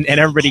 and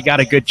everybody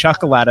got a good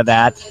chuckle out of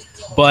that.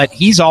 But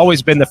he's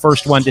always been the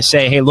first one to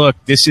say, "Hey, look,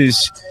 this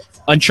is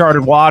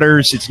uncharted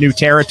waters. It's new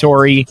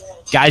territory.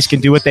 Guys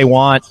can do what they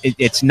want.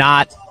 It's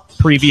not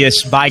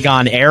previous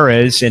bygone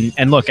eras."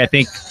 And look, I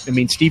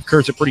mean, Steve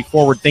Kerr's a pretty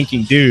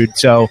forward-thinking dude,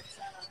 so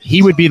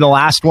he would be the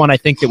last one, I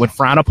think, that would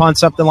frown upon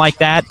something like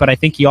that. But I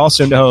think he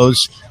also knows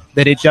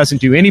that it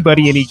doesn't do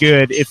anybody any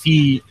good if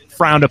he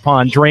frowned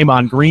upon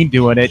Draymond Green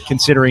doing it,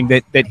 considering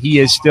that he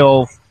is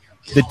still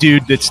the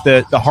dude that's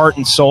the heart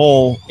and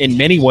soul in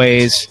many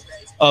ways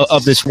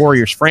of this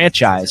Warriors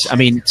franchise. I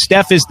mean,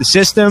 Steph is the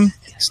system.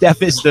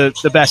 Steph is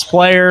the best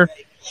player.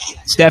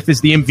 Steph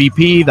is the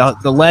MVP,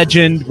 the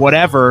legend,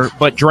 whatever.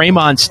 But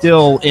Draymond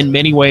still, in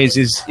many ways,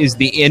 is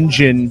the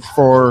engine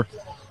for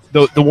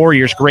the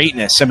Warriors'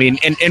 greatness. I mean,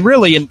 and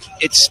really,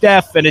 it's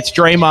Steph and it's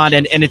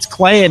Draymond and it's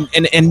Clay and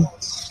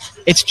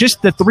it's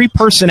just the three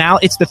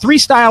personality. It's the three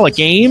style of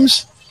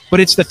games,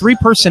 but it's the three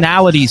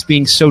personalities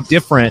being so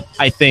different,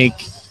 I think,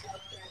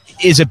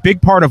 is a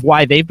big part of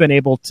why they've been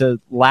able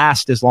to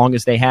last as long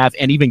as they have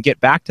and even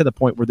get back to the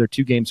point where they're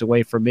 2 games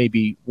away from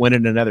maybe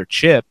winning another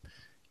chip.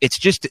 It's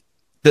just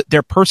that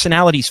their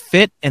personalities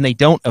fit and they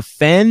don't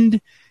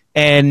offend.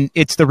 And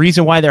it's the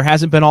reason why there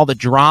hasn't been all the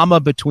drama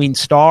between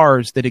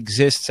stars that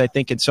exists, I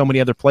think, in so many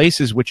other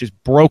places, which has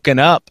broken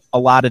up a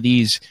lot of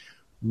these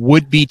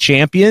would-be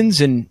champions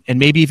and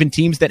maybe even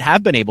teams that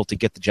have been able to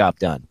get the job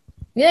done.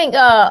 You think?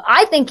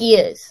 I think he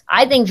is.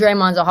 I think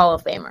Draymond's a Hall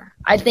of Famer.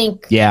 I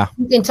think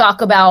you can talk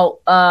about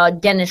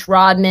Dennis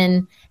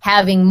Rodman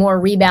having more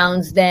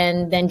rebounds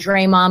than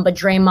Draymond, but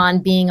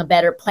Draymond being a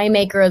better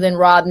playmaker than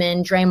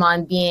Rodman,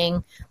 Draymond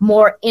being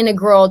more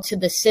integral to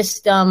the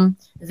system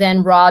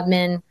than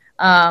Rodman.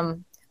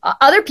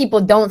 Other people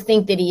don't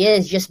think that he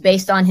is, just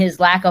based on his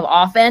lack of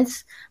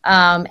offense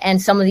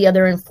and some of the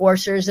other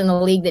enforcers in the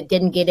league that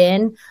didn't get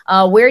in.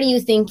 Where do you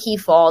think he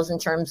falls in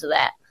terms of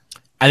that?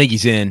 I think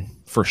he's in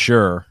for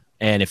sure.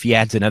 And if he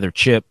adds another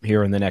chip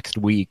here in the next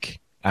week,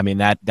 I mean,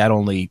 that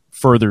only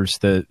furthers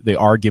the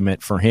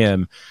argument for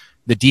him.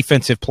 The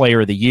defensive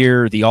player of the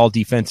year, the all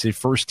defensive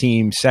first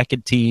team,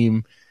 second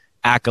team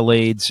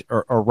accolades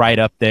are right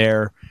up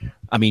there.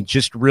 I mean,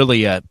 just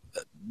really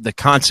the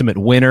consummate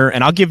winner.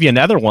 And I'll give you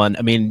another one.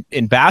 I mean,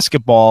 in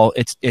basketball,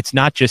 it's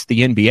not just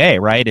the NBA,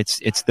 right? It's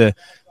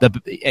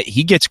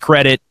he gets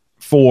credit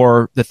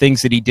for the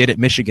things that he did at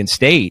Michigan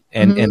State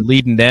and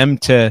leading them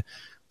to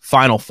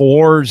Final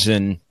Fours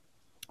and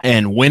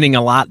winning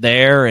a lot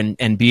there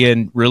and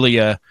being really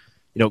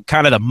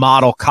kind of the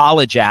model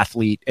college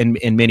athlete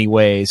in many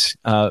ways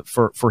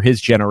for his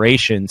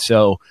generation.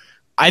 So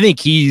I think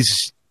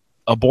he's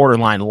a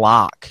borderline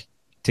lock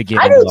to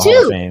get into the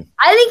Hall of Fame.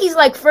 I think he's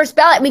like first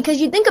ballot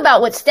because you think about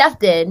what Steph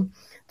did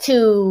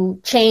to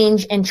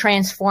change and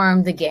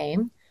transform the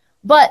game.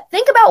 But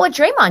think about what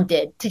Draymond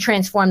did to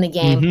transform the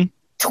game.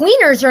 Mm-hmm.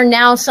 Tweeners are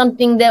now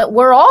something that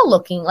we're all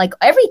looking, like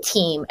every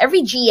team,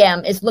 every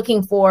GM is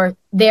looking for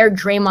their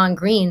Draymond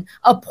Green,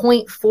 a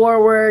point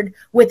forward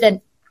with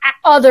an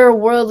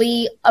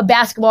otherworldly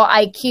basketball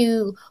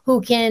IQ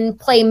who can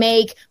play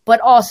make, but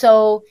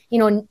also,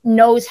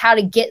 knows how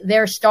to get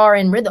their star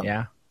in rhythm.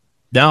 Yeah.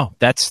 No,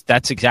 that's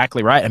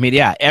exactly right. I mean,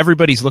 yeah,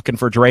 everybody's looking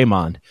for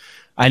Draymond.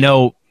 I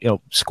know,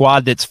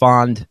 squad that's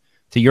fond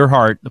to your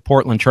heart, the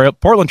Portland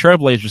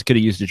Trailblazers could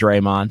have used a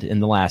Draymond in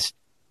the last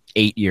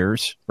 8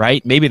 years,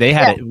 right? Maybe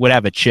they would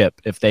have a chip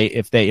if they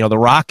the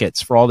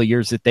Rockets, for all the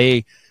years that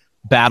they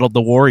battled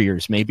the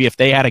Warriors, maybe if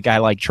they had a guy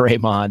like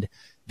Draymond,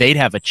 they'd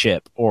have a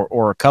chip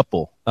or a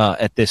couple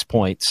at this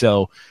point.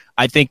 So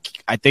I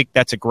think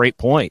that's a great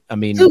point. I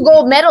mean, 2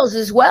 gold medals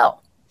as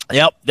well.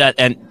 Yep.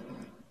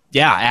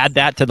 Add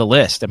that to the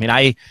list. I mean,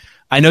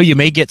 I know you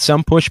may get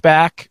some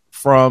pushback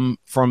from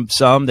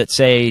some that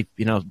say,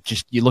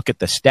 just you look at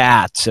the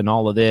stats and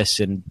all of this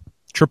and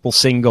triple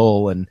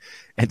single and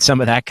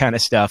some of that kind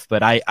of stuff. But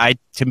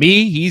to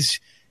me,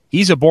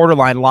 he's a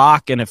borderline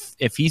lock. And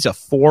if he's a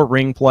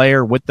 4-ring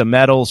player with the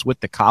medals, with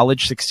the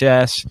college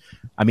success,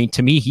 I mean,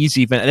 to me, he's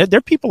even – there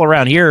are people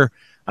around here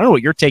 – I don't know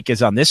what your take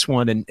is on this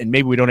one, and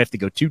maybe we don't have to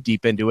go too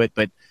deep into it,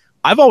 but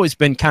I've always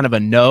been kind of a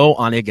no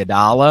on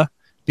Iguodala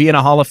being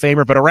a Hall of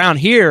Famer. But around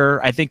here,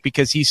 I think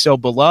because he's so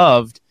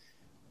beloved,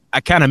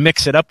 I kind of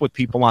mix it up with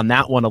people on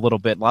that one a little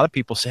bit. A lot of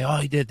people say, oh,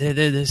 he did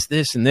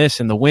this, and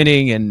the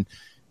winning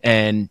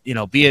and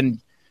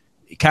being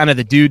kind of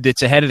the dude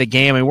that's ahead of the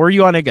game. I mean, where are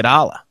you on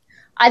Iguodala?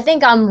 I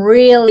think I'm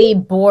really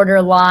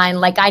borderline.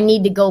 Like, I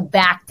need to go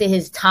back to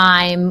his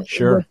time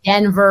with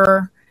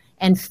Denver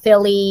and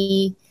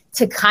Philly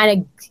to kind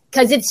of –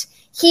 because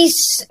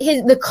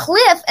the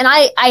cliff, and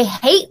I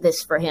hate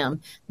this for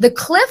him, the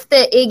cliff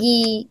that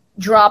Iggy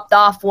dropped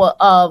off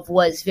of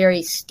was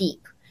very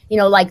steep,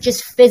 like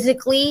just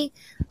physically.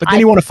 But then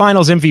he won a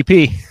Finals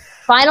MVP.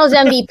 Finals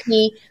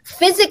MVP.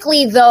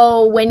 Physically,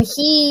 though, when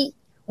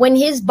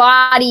his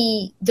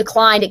body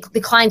declined, it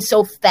declined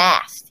so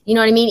fast. You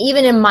know what I mean?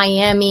 Even in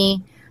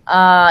Miami,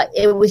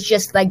 it was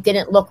just like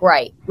didn't look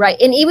right.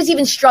 And he was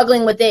even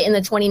struggling with it in the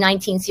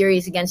 2019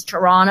 series against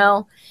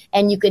Toronto.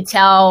 And you could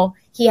tell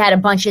he had a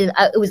bunch of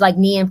it was like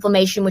knee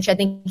inflammation, which I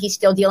think he's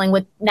still dealing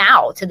with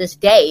now to this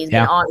day. He's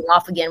been on and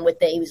off again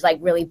with it. He was like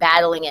really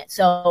battling it.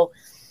 So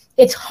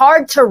it's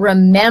hard to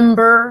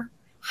remember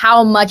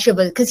how much of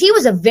because he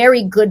was a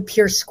very good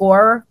pure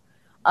scorer.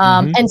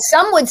 And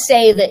some would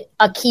say that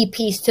a key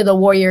piece to the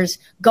Warriors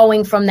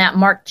going from that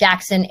Mark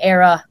Jackson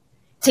era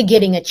to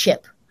getting a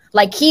chip.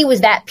 Like he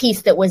was that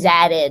piece that was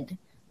added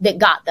that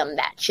got them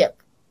that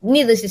chip.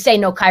 Needless to say,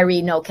 no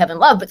Kyrie, no Kevin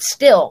Love, but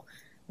still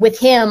with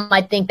him,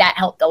 I think that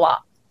helped a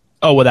lot.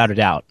 Oh, without a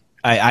doubt.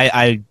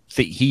 I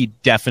think he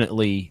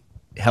definitely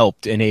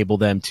helped enable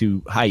them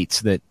to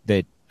heights that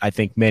I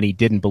think many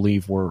didn't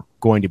believe were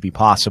going to be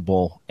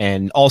possible.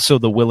 And also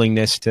the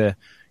willingness to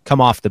come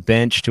off the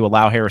bench to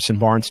allow Harrison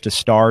Barnes to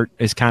start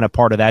is kind of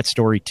part of that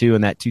story too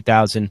in that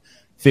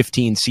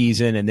 2015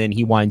 season. And then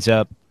he winds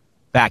up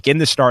back in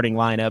the starting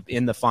lineup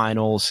in the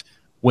finals,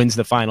 wins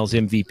the finals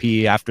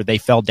MVP after they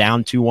fell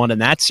down 2-1 in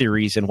that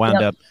series and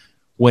wound up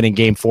winning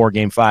game 4,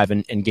 game 5,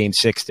 and game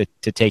 6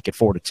 to take it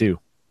 4-2.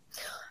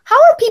 How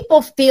are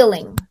people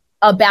feeling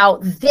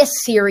about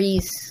this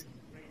series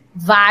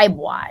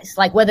vibe-wise?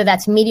 Like whether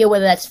that's media,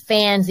 whether that's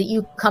fans that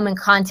you come in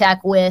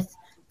contact with,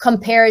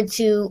 compared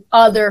to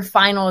other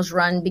finals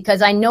run?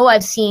 Because I know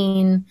I've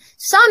seen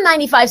some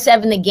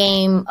 95.7 The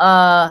Game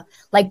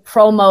like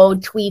promo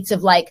tweets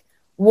of like,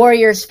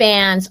 Warriors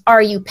fans,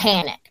 are you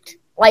panicked?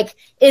 Like,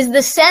 is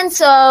the sense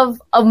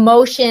of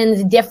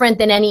emotions different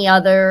than any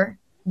other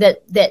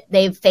that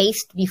they've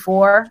faced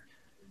before,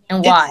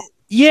 and why?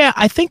 Yeah,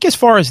 I think as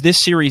far as this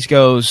series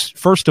goes,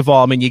 first of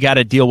all, I mean, you got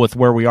to deal with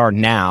where we are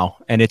now,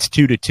 and it's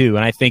 2-2,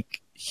 and I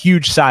think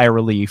huge sigh of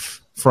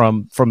relief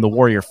from the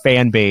Warrior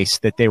fan base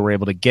that they were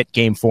able to get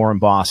Game 4 in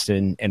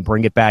Boston and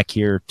bring it back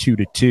here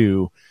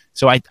 2-2.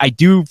 So I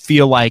do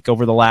feel like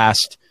over the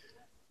last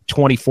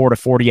 24 to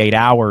 48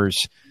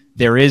 hours,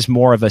 there is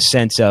more of a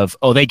sense of,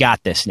 oh, they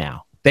got this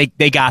now. They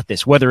got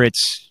this. Whether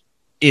it's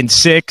in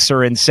 6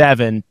 or in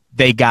 7,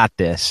 they got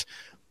this.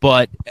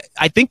 But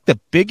I think the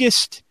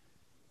biggest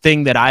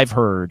thing that I've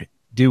heard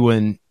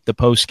doing the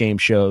post-game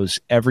shows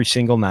every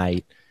single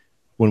night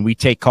when we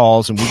take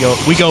calls and we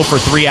go for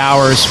 3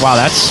 hours. Wow,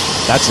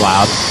 that's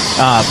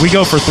loud. We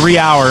go for 3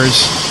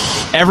 hours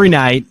every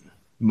night,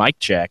 mic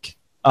check,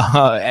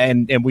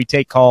 and we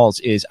take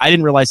calls. I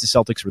didn't realize the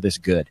Celtics were this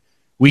good.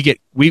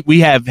 We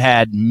have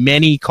had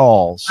many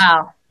calls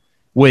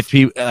with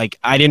people like,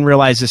 I didn't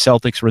realize the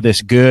Celtics were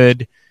this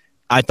good.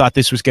 I thought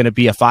this was going to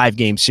be a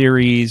 5-game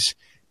series,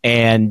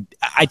 and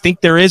I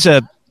think there is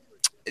a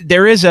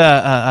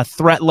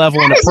threat level.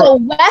 That is a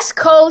West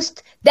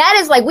Coast. That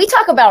is like, we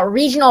talk about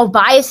regional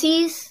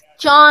biases,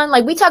 John.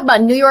 Like we talk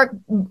about New York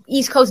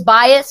East Coast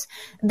bias.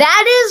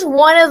 That is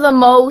one of the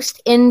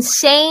most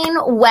insane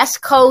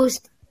West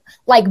Coast,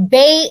 like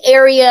Bay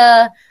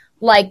Area,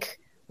 like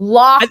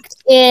locked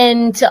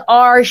into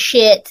our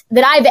shit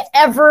that I've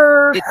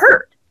ever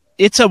heard.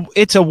 It's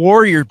a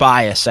Warrior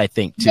bias, I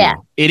think, too. Yeah.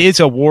 It is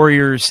a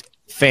Warriors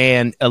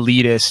fan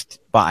elitist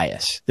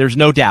bias. There's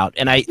no doubt.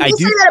 And I do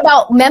say that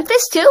about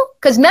Memphis too,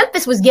 because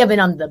Memphis was giving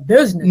them the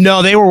business.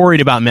 No, they were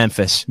worried about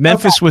Memphis.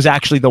 Memphis was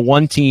actually the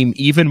one team,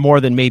 even more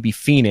than maybe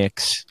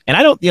Phoenix. And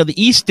the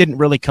East didn't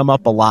really come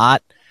up a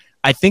lot.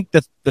 I think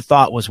that the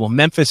thought was, well,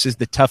 Memphis is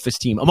the toughest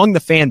team among the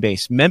fan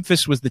base.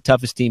 Memphis was the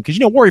toughest team because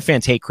Warrior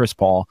fans hate Chris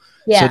Paul.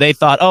 Yeah. So they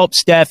thought, oh,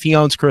 Steph, he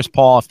owns Chris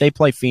Paul. If they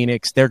play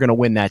Phoenix, they're going to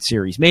win that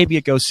series. Maybe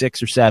it goes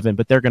 6 or 7,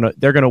 but they're going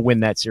to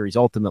win that series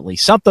ultimately.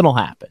 Something will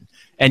happen.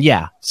 And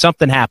yeah,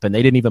 something happened.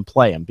 They didn't even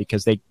play him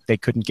because they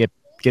couldn't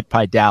get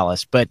by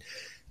Dallas. But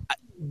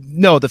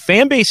no, the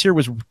fan base here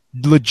was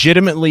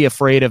legitimately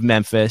afraid of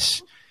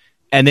Memphis.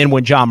 And then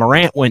when Ja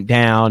Morant went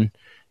down,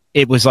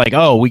 it was like,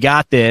 oh, we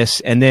got this.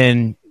 And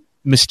then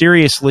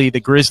mysteriously, the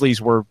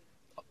Grizzlies were,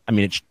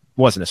 it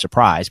wasn't a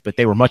surprise, but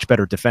they were much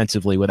better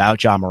defensively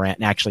without Ja Morant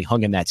and actually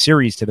hung in that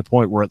series to the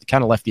point where it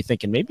kind of left you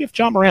thinking maybe if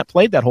Ja Morant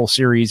played that whole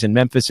series and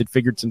Memphis had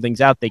figured some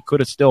things out, they could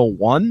have still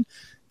won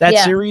that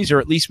series, or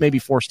at least maybe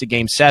forced a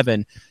game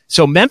 7.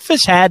 So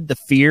Memphis had the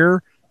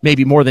fear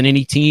maybe more than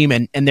any team,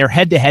 and their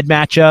head-to-head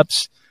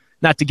matchups,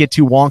 not to get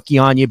too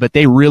wonky on you, but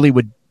they really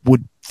would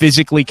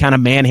physically kind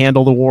of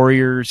manhandle the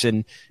Warriors,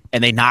 and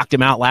they knocked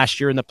them out last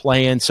year in the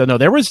play-in. So no,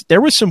 there was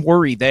some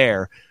worry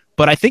there.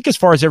 But I think as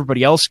far as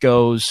everybody else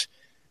goes,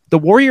 the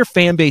Warrior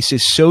fan base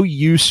is so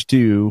used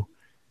to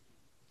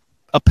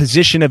a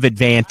position of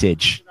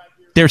advantage.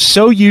 They're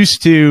so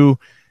used to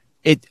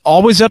it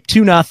always up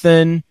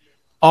 2-0,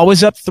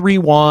 always up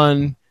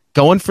 3-1,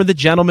 going for the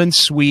gentleman's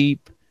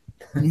sweep,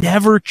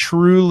 never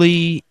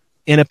truly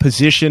in a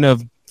position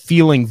of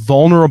feeling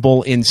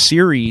vulnerable in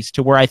series,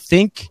 to where I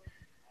think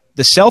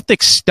the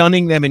Celtics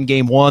stunning them in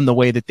game 1 the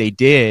way that they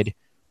did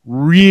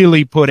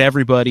really put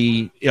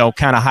everybody,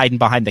 kind of hiding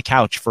behind the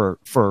couch for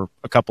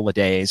a couple of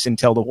days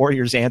until the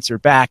Warriors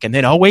answered back. And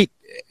then, oh, wait,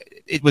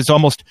 it was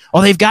almost,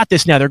 oh, they've got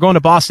this now. They're going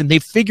to Boston.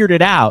 They've figured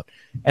it out.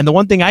 And the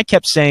one thing I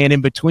kept saying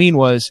in between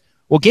was,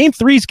 well, game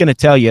 3 is going to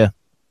tell you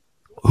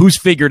who's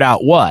figured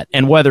out what,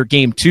 and whether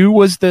game 2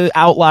 was the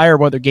outlier,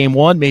 whether game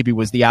 1 maybe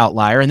was the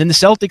outlier. And then the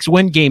Celtics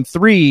win game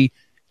 3.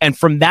 And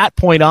from that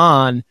point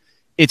on,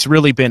 it's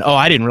really been, oh,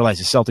 I didn't realize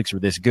the Celtics were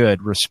this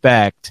good.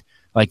 Respect.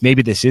 Like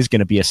maybe this is going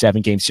to be a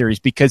 7-game series,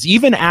 because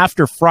even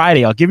after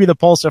Friday, I'll give you the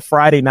pulse of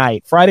Friday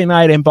night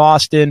in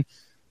Boston,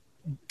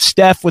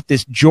 Steph with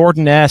this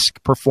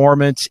Jordan-esque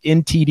performance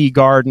in TD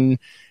Garden,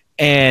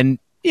 and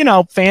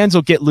fans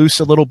will get loose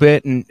a little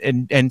bit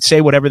and say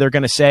whatever they're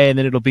going to say, and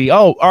then it'll be,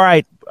 oh, all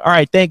right,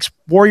 thanks,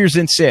 Warriors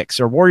in 6,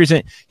 or Warriors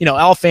in,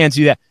 all fans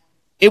do that.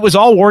 It was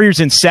all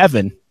Warriors in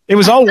 7. It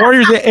was all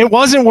Warriors. It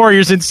wasn't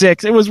Warriors in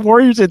 6. It was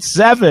Warriors in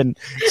 7.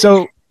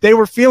 So they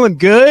were feeling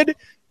good,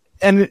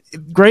 and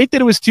great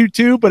that it was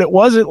 2-2, but it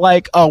wasn't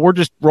like, oh, we're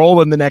just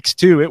rolling the next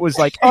 2. It was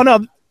like, oh,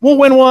 no, we'll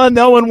win 1,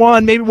 they'll win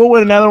 1, maybe we'll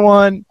win another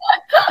one.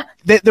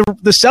 The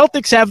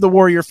Celtics have the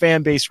Warrior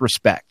fan base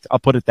respect. I'll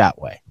put it that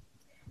way.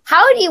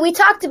 We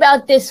talked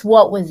about this,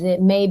 what was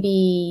it,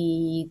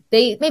 maybe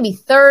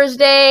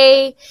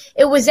Thursday.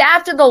 It was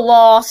after the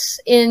loss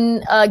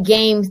in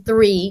game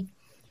 3.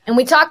 And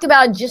we talked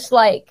about just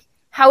like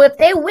how if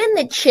they win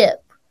the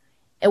chip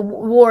at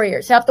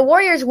Warriors, how if the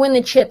Warriors win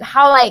the chip,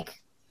 how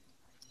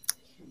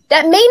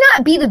that may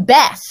not be the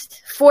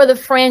best for the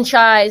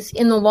franchise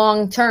in the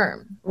long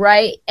term,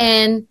 right?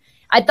 And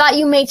I thought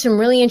you made some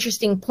really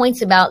interesting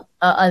points about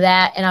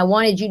that, and I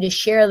wanted you to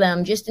share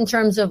them just in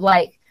terms of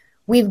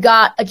we've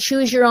got a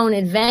choose your own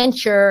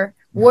adventure,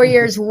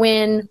 Warriors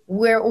win,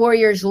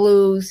 Warriors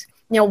lose.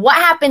 What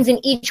happens in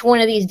each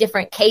one of these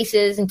different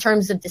cases in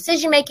terms of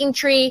decision-making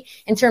tree,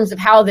 in terms of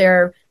how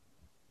they're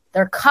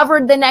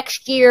covered the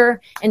next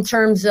year, in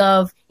terms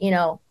of,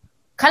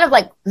 kind of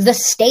like the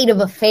state of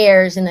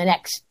affairs in the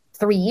next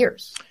 3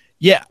 years.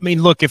 Yeah,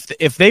 look, if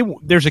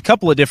there's a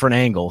couple of different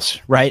angles,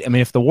 right?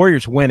 If the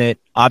Warriors win it,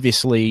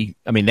 obviously,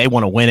 they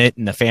want to win it,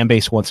 and the fan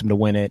base wants them to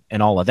win it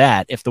and all of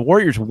that. If the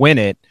Warriors win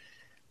it,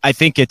 I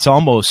think it's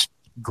almost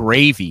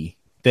gravy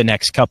the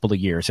next couple of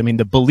years.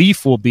 The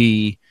belief will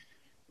be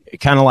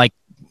kind of like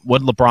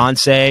what LeBron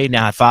say,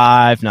 not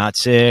 5, not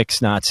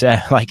 6, not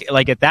 7.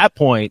 Like at that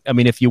point,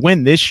 if you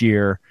win this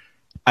year,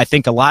 I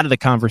think a lot of the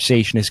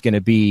conversation is going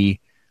to be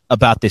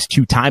about this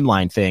 2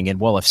 timeline thing. And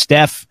well, if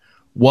Steph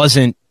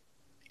wasn't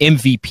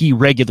MVP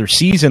regular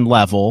season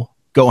level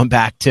going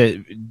back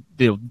to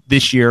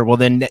this year, well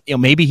then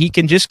maybe he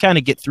can just kind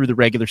of get through the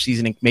regular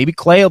season, and maybe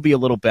Clay will be a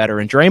little better,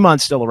 and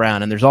Draymond's still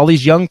around, and there's all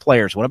these young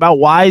players. What about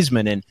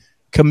Wiseman and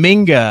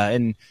Kuminga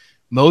and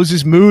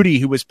Moses Moody,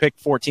 who was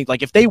picked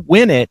 14th? If they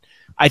win it,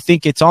 I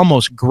think it's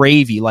almost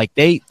gravy.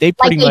 They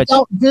pretty much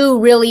don't do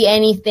really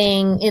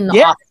anything in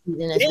the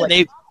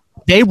offseason.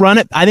 They run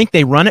it. I think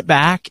they run it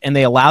back, and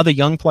they allow the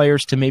young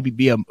players to maybe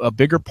be a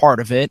bigger part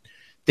of it.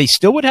 They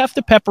still would have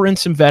to pepper in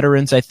some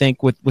veterans, I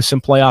think, with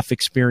some playoff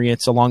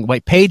experience along the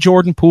way. Pay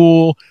Jordan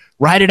Poole,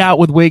 ride it out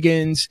with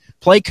Wiggins,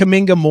 play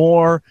Kuminga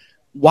more,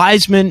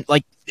 Wiseman.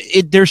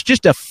 There's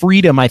just a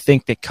freedom, I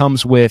think, that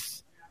comes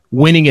with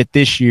winning it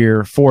this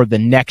year for the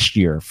next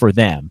year for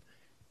them.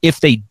 If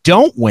they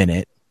don't win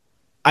it,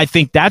 I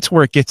think that's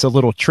where it gets a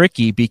little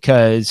tricky,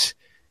 because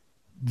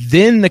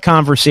then the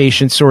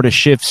conversation sort of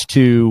shifts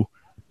to,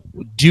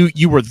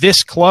 you were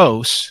this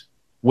close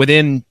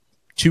within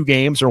 2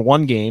 games or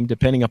 1 game,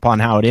 depending upon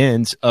how it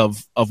ends,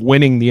 of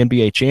winning the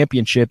NBA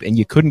championship, and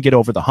you couldn't get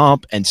over the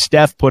hump, and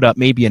Steph put up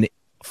maybe an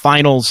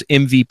finals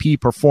MVP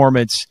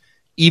performance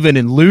even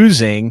in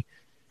losing.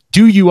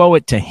 Do you owe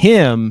it to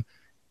him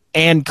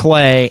and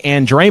Clay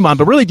and Draymond,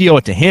 but really do you owe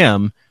it to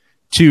him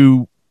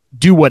to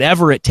do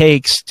whatever it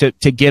takes to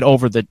get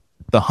over the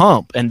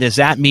hump? And does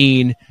that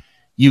mean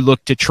you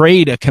look to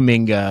trade a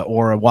Kuminga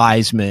or a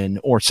Wiseman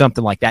or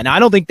something like that? Now, I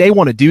don't think they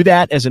want to do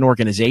that as an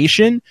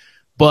organization,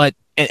 but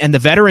and the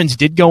veterans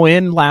did go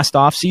in last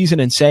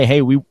offseason and say,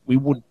 hey, we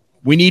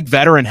need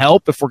veteran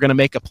help if we're going to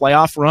make a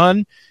playoff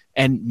run,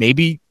 and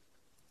maybe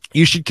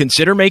you should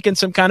consider making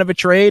some kind of a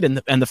trade.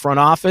 And the front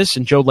office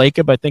and Joe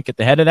Lacob, I think, at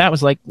the head of that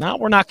was like, no,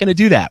 we're not going to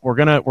do that. We're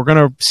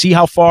gonna see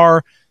how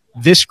far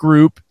this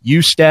group,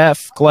 you,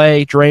 Steph,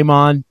 Clay,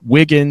 Draymond,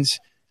 Wiggins,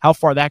 how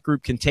far that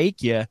group can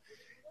take you.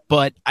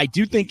 But I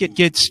do think it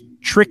gets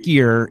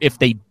trickier if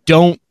they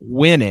don't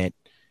win it.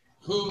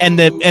 And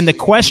the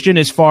question,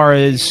 as far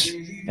as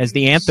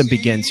the anthem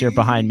begins here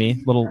behind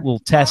me, little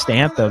test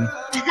anthem,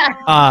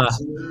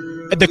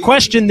 the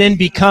question then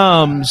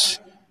becomes,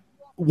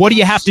 what do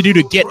you have to do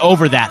to get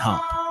over that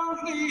hump?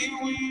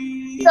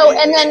 So,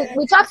 and then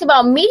we talked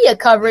about media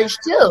coverage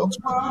too.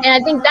 And I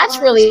think that's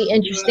really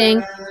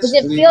interesting, because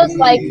it feels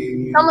like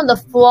some of the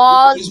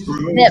flaws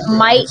that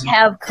might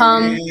have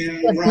come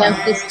if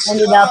Memphis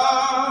ended up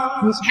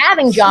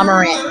having Ja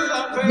Morant,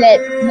 that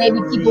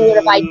maybe people would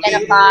have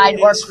identified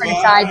or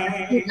criticized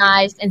or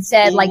scrutinized and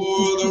said, like,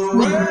 these just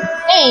need to be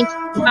changed,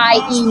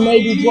 i.e.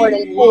 maybe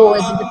Jordan Poole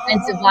is a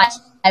defensive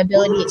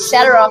liability,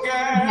 etc.,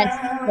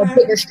 against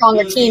bigger,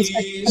 stronger teams.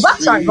 But the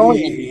Bucks aren't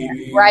going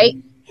anywhere, right?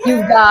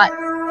 You've got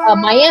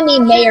Miami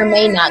may or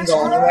may not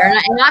go anywhere,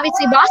 and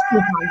obviously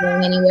Boston's not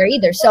going anywhere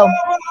either. So,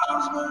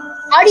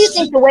 how do you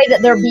think the way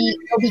that they'll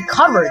be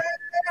covered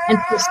and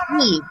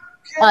perceived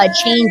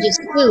changes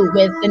too,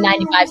 with the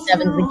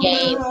 95.7s the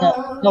game,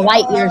 the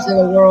light years of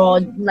the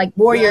world, like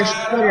Warriors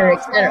Twitter,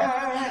 etc.?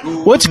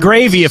 What's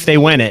gravy if they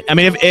win it? I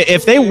mean,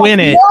 if they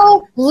win it,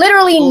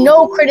 literally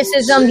no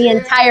criticism the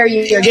entire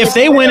year. If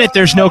they win it,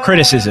 there's no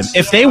criticism.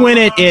 If they win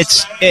it,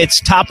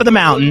 it's top of the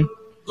mountain,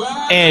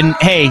 and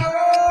hey,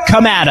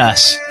 come at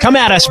us,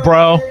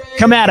 bro,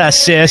 come at us,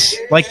 sis.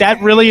 Like,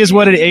 that really is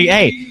what it is.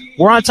 Hey,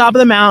 we're on top of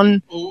the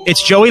mountain.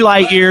 It's Joey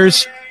Light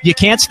Years. You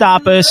can't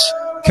stop us.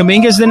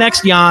 Kuminga's the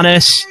next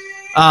Giannis.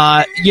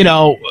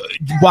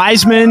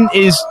 Wiseman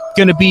is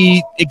going to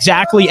be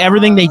exactly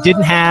everything they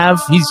didn't have.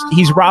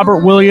 He's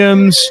Robert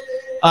Williams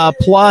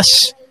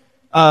plus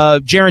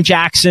Jaren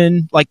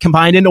Jackson, like,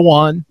 combined into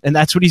one, and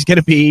that's what he's going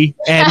to be.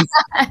 And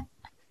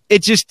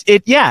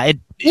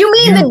you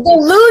mean the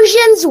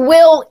delusions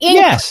will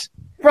increase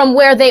from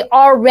where they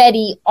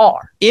already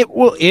are? It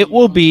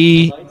will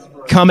be,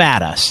 come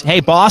at us. Hey,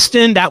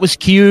 Boston, that was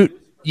cute.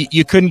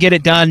 You couldn't get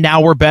it done.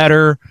 Now we're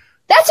better.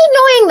 That's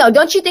annoying, though.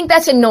 Don't you think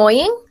that's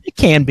annoying? It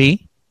can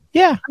be.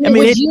 Yeah.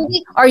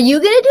 Are you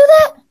going to do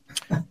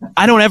that?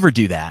 I don't ever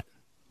do that.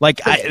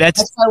 Like,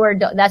 that's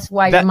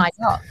why you're my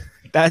dog.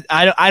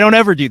 I don't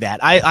ever do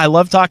that. I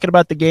love talking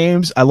about the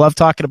games. I love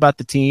talking about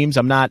the teams.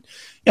 I'm not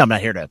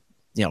here to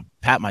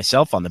pat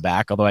myself on the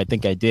back, although I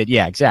think I did.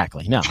 Yeah,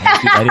 exactly. No,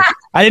 I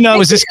didn't know it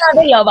was this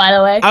video, by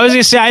the way. I was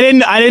going to say, I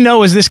didn't know it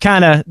was this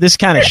kind of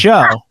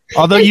show.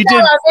 Although you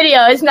did.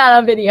 It's not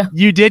on video.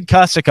 You did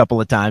cuss a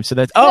couple of times, so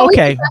that's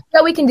okay.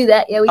 We can do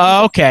that. Yeah, we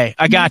can. Okay,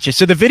 I got you.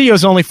 So the video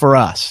is only for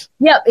us.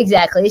 Yep,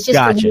 exactly. It's just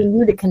for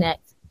you to connect.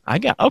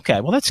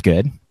 Okay, well, that's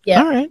good.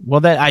 Yeah. All right.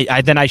 Well,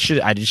 then I should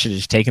have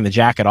just taken the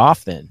jacket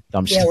off then.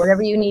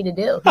 Whatever you need to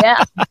do.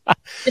 Yeah.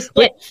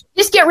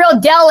 just get real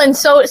Dell and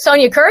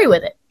Sonia Curry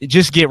with it.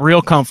 Just get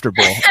real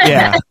comfortable.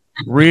 Yeah.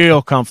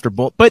 Real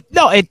comfortable. But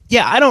no,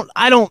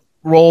 I don't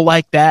roll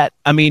like that.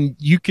 I mean,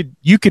 you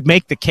could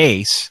make the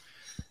case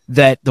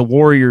that the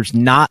Warriors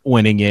not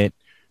winning it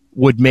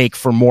would make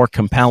for a more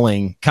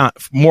compelling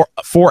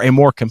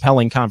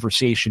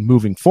conversation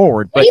moving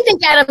forward. What do you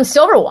think Adam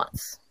Silver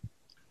wants?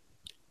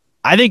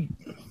 I think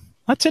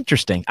that's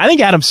interesting. I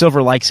think Adam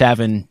Silver likes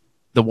having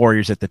the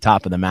Warriors at the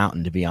top of the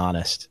mountain, to be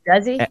honest.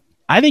 Does he?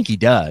 I think he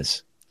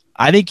does.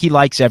 I think he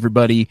likes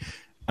everybody.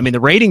 I mean, the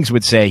ratings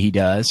would say he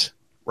does,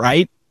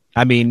 right?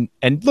 I mean,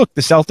 and look,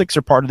 the Celtics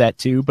are part of that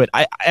too, but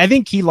I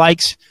think he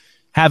likes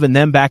having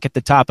them back at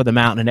the top of the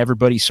mountain and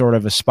everybody sort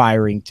of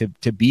aspiring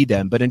to be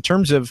them. But in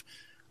terms of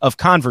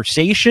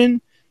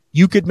conversation,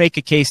 you could make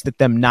a case that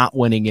them not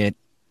winning it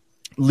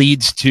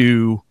leads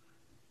to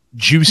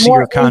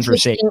juicier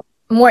conversation.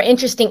 More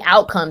interesting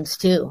outcomes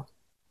too.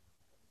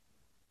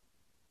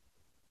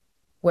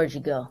 Where'd you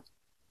go?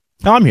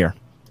 No, I'm here.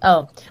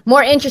 Oh,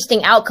 more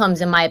interesting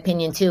outcomes in my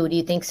opinion too. Do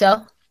you think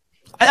so?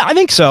 I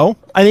think so.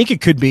 I think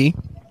it could be.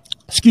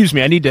 Excuse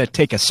me. I need to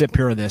take a sip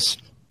here of this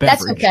beverage.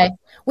 That's okay.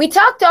 We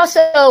talked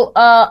also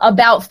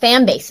about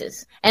fan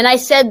bases, and I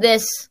said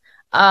this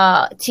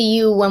to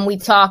you when we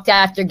talked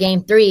after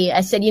Game 3.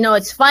 I said,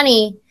 it's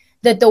funny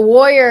that the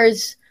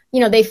Warriors,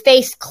 they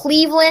faced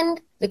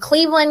Cleveland, the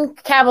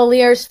Cleveland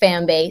Cavaliers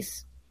fan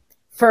base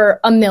for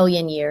 1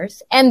 million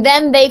years, and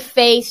then they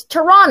faced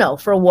Toronto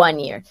for 1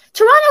 year.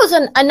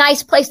 Toronto's a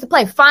nice place to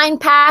play, fine,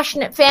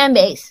 passionate fan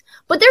base,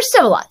 but they're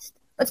civilized.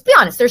 Let's be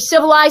honest, they're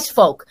civilized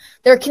folk.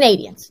 They're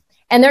Canadians,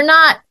 and they're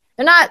not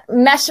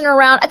messing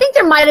around. I think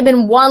there might have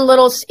been one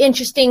little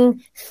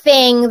interesting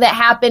thing that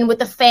happened with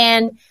the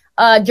fan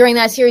during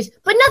that series,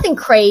 but nothing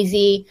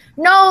crazy.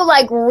 No,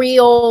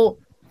 real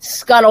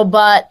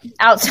scuttlebutt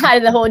outside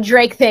of the whole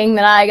Drake thing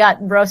that I got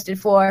roasted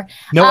for.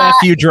 No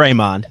F.U.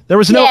 Draymond. There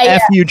was no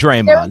F.U.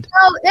 Draymond.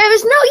 There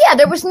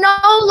was no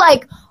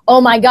oh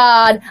my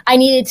God, I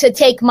needed to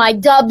take my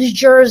Dubs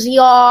jersey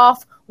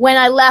off when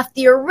I left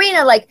the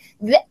arena.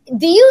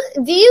 Do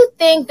you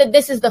think that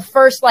this is the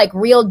first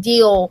real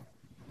deal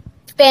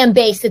fan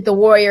base that the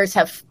Warriors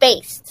have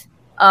faced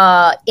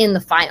in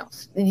the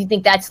finals? Do you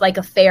think that's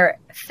a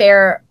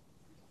fair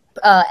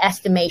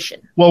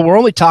estimation? Well, we're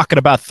only talking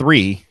about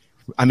 3.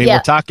 I mean, we're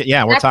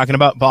talking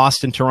about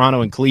Boston,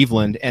 Toronto, and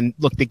Cleveland. And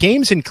look, the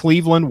games in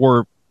Cleveland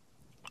were,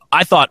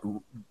 I thought,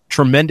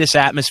 tremendous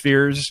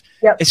atmospheres,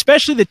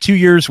 especially the 2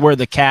 years where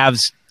the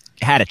Cavs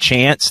had a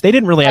chance. They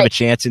didn't really have a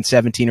chance in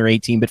 17 or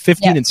 18, but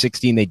 15 and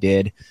 16 they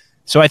did.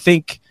 So I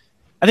think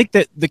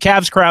that the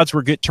Cavs crowds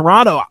were good.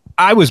 Toronto,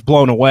 I was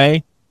blown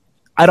away.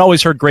 I'd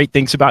always heard great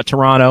things about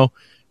Toronto,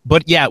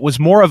 but it was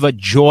more of a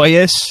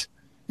joyous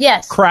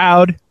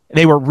crowd.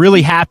 They were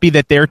really happy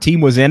that their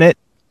team was in it.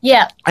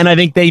 Yeah. And I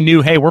think they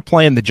knew, hey, we're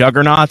playing the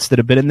juggernauts that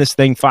have been in this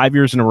thing 5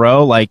 years in a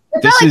row. They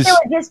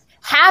were just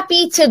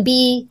happy to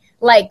be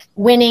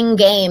winning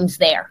games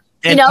there.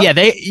 And and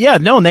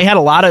they had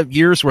a lot of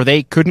years where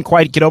they couldn't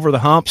quite get over the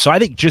hump. So I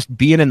think just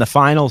being in the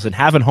finals and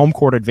having home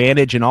court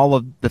advantage and all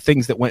of the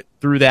things that went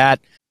through that.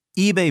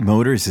 eBay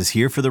Motors is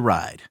here for the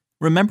ride.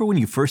 Remember when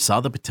you first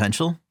saw the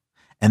potential?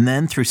 And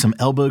then through some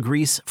elbow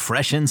grease,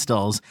 fresh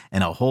installs,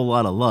 and a whole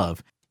lot of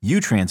love, you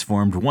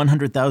transformed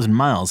 100,000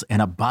 miles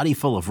and a body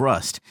full of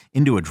rust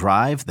into a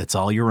drive that's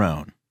all your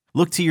own.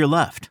 Look to your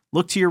left.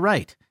 Look to your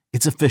right.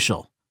 It's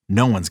official.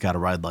 No one's got a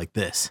ride like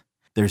this.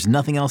 There's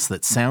nothing else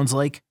that sounds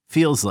like,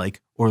 feels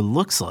like, or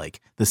looks like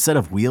the set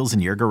of wheels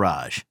in your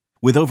garage.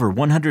 With over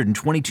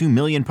 122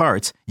 million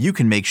parts, you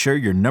can make sure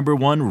your number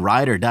one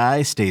ride or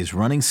die stays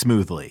running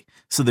smoothly.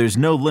 So there's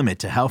no limit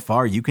to how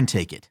far you can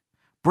take it.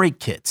 Brake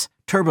kits,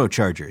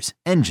 turbochargers,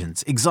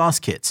 engines,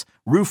 exhaust kits,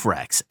 roof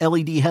racks,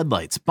 LED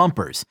headlights,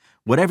 bumpers,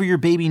 whatever your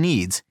baby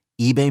needs,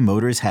 eBay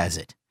Motors has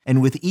it.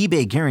 And with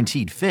eBay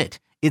Guaranteed Fit,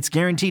 it's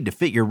guaranteed to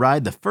fit your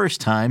ride the first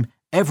time,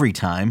 every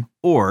time,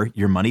 or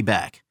your money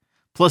back.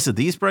 Plus at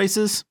these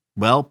prices,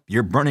 well,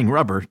 you're burning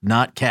rubber,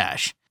 not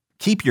cash.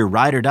 Keep your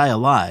ride or die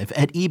alive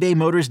at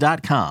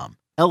ebaymotors.com.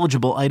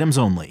 Eligible items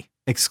only.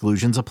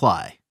 Exclusions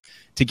apply.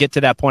 To get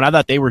to that point, I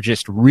thought they were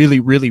just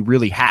really, really,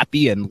 really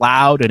happy and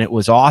loud, and it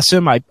was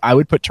awesome. I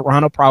would put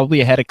Toronto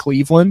probably ahead of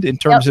Cleveland in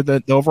terms of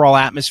the overall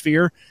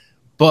atmosphere.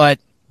 But,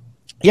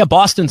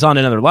 Boston's on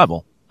another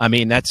level. I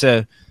mean, that's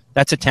a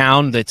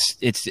town it's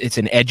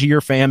an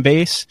edgier fan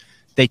base.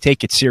 They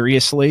take it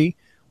seriously.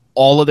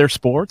 All of their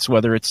sports,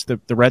 whether it's the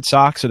Red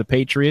Sox or the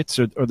Patriots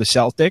or the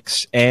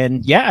Celtics.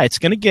 And, it's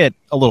going to get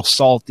a little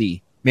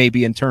salty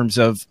maybe in terms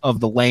of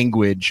the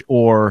language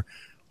or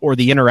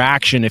the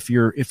interaction if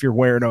you're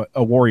wearing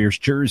a Warriors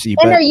jersey.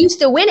 And they're used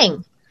to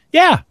winning.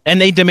 Yeah,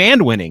 and they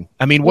demand winning.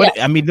 I mean,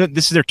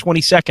 this is their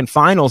 22nd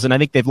finals, and I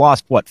think they've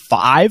lost,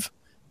 5?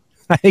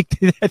 I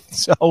think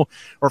so,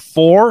 or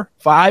 4,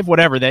 5,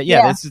 whatever.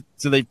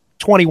 So they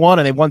 21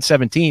 and they won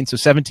 17, so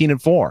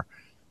 17-4.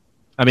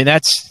 I mean,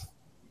 that's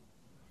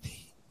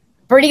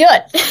pretty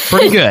good.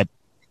 Pretty good.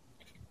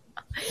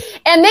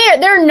 And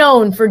they're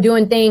known for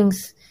doing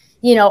things,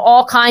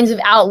 all kinds of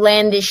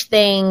outlandish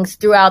things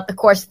throughout the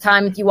course of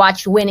time. If you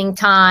watch Winning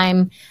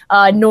Time,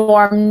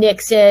 Norm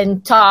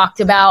Nixon talked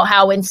about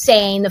how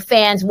insane the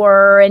fans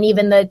were, and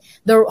even the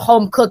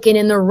home cooking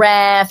and the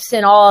refs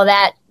and all of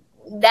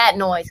that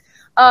noise.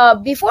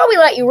 Before we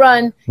let you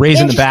run,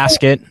 raising the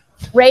basket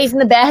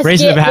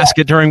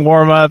during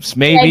warm-ups,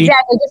 maybe,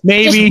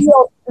 just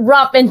real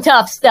rough and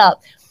tough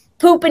stuff.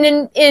 Pooping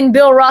in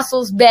Bill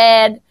Russell's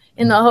bed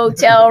in the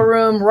hotel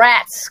room,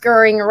 rats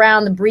scurrying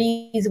around the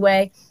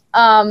breezeway.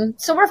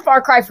 So we're a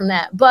far cry from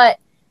that. But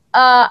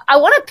I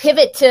want to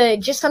pivot to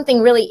just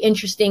something really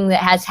interesting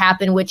that has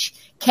happened, which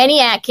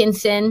Kenny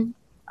Atkinson,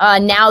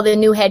 now the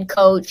new head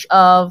coach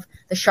of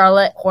the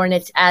Charlotte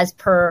Hornets, as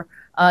per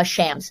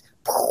Shams.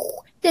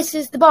 This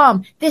is the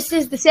bomb. This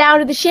is the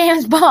sound of the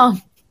Shams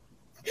bomb.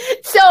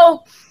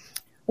 So,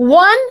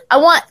 one, I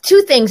want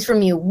 2 things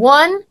from you.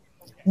 One,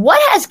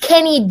 what has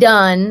Kenny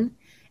done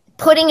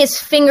putting his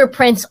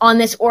fingerprints on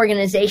this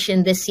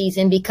organization this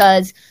season?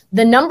 Because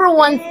the number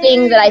one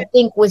thing that I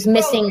think was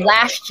missing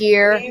last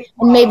year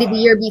and maybe the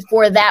year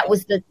before that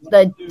was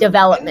the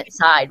development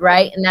side,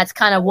 right? And that's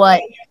kind of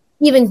what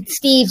even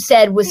Steve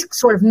said was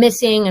sort of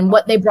missing and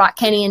what they brought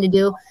Kenny in to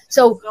do.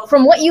 So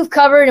from what you've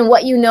covered and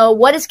what you know,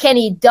 what has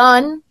Kenny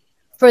done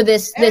for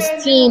this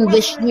team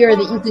this year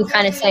that you can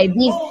kind of say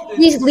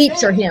these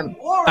leaps are him?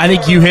 I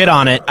think you hit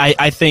on it.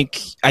 I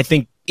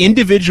think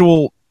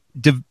individual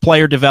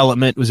player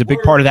development was a big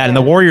part of that, and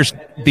the Warriors,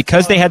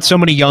 because they had so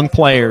many young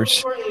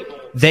players,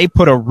 they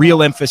put a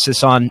real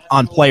emphasis on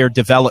player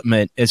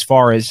development as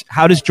far as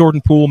how does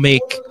Jordan Poole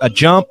make a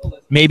jump,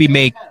 maybe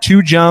make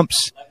 2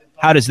 jumps.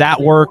 How does that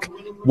work?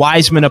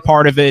 Wiseman a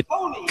part of it.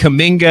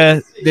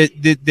 Kuminga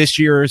this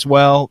year as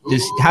well.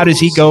 How does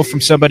he go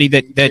from somebody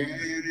that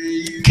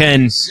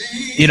can,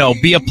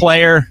 be a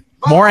player?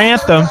 More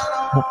anthem.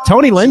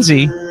 Tony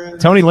Lindsay,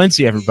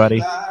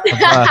 everybody.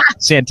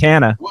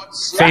 Santana,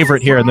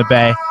 favorite here in the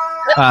Bay.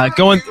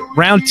 Going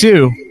round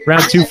two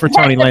for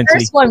Tony Lindsay. The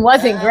first one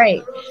wasn't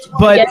great.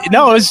 But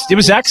no, it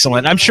was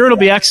excellent. I'm sure it'll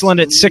be excellent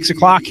at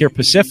 6:00 here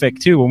Pacific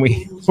too when we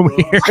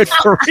hear it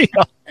for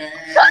real.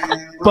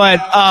 But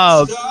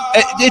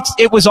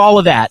it was all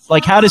of that.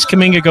 Like, how does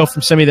Kuminga go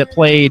from somebody that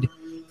played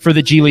for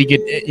the G League,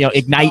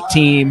 Ignite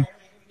team,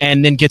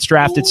 and then gets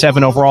drafted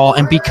 7 overall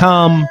and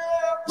become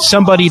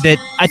somebody that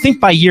I think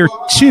by year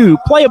 2,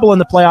 playable in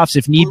the playoffs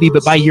if need be,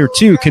 but by year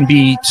 2 can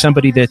be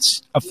somebody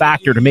that's a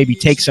factor to maybe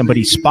take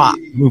somebody's spot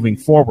moving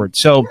forward.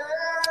 So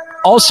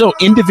also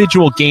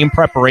individual game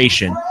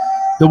preparation.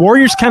 The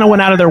Warriors kind of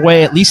went out of their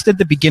way, at least at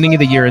the beginning of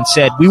the year, and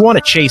said, we want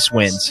to chase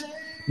wins.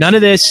 None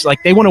of this,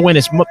 like, they want to win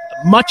as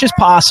much as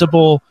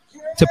possible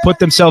to put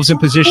themselves in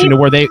position to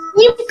where they...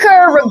 Steve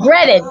Kerr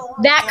regretted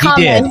that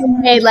comment he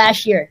made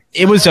last year.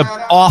 It was an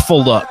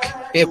awful look.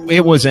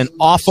 It was an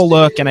awful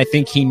look, and I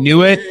think he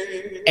knew it.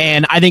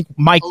 And I think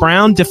Mike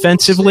Brown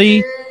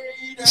defensively,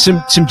 some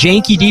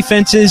janky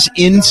defenses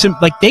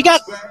they got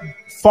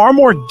far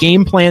more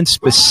game plan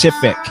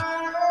specific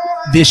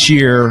this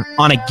year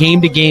on a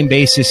game-to-game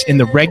basis in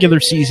the regular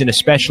season,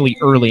 especially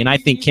early. And I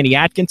think Kenny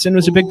Atkinson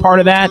was a big part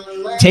of that,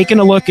 taking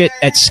a look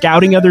at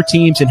scouting other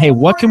teams and, hey,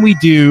 what can we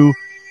do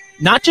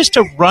not just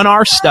to run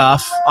our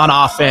stuff on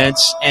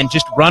offense and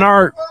just run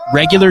our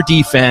regular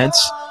defense,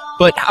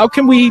 but how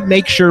can we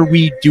make sure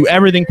we do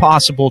everything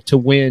possible to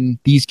win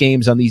these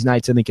games on these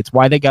nights? I think it's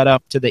why they got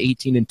up to the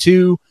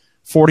 18-2,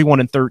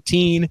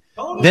 41-13.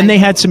 Then they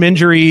had some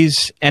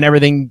injuries and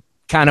everything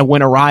kind of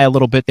went awry a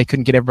little bit. They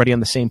couldn't get everybody on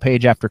the same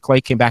page after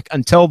Clay came back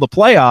until the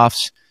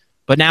playoffs.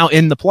 But now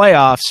in the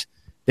playoffs,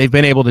 they've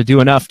been able to do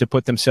enough to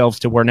put themselves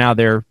to where now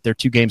they're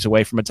 2 games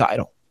away from a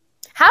title.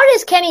 How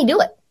does Kenny do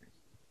it?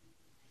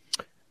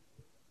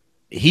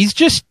 He's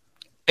just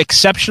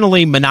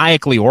exceptionally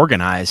maniacally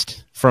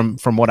organized from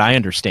what I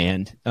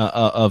understand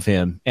of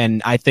him.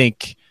 And I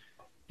think,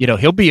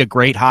 he'll be a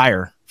great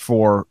hire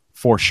for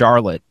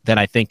Charlotte that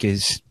I think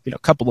is, a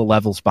couple of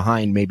levels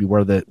behind maybe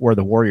where the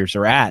Warriors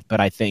are at. But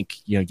I think,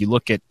 you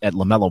look at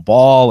LaMelo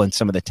Ball and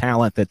some of the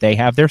talent that they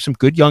have, there's some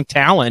good young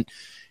talent,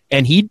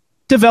 and he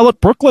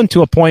developed Brooklyn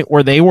to a point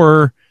where they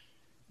were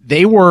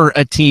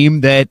a team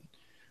that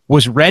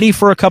was ready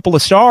for a couple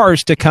of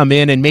stars to come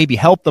in and maybe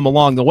help them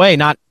along the way,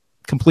 not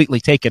completely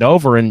take it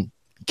over and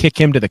kick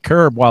him to the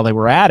curb while they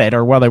were at it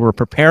or while they were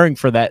preparing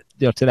for that,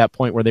 to that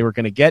point where they were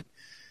going to get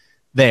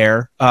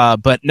there.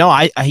 But no,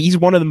 he's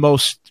one of the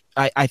most,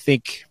 I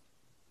think,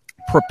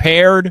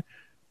 prepared,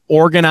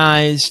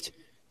 organized,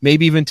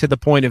 maybe even to the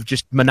point of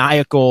just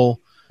maniacal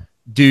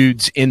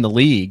dudes in the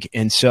league.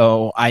 And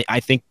so I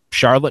think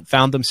Charlotte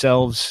found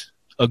themselves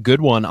a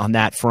good one on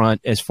that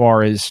front as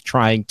far as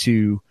trying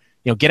to,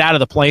 get out of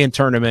the play-in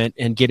tournament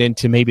and get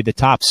into maybe the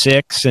top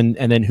 6 and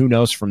then who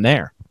knows from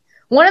there.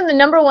 One of the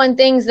number one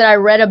things that I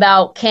read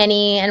about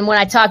Kenny, and when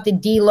I talked to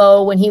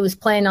D'Lo when he was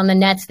playing on the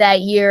Nets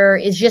that year,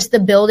 is just the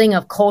building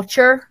of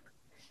culture.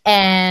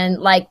 And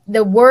like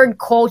the word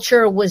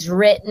culture was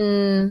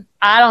written,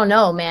 I don't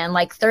know, man,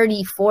 like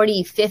 30,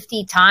 40,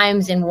 50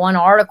 times in one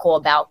article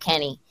about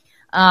Kenny.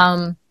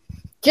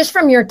 Just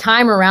from your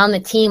time around the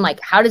team,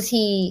 like how does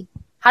he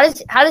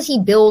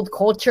build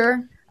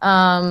culture?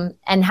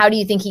 And how do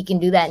you think he can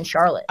do that in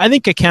Charlotte? I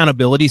think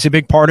accountability is a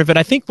big part of it.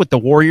 I think with the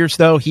Warriors,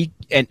 though,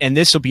 and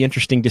this will be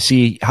interesting to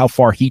see how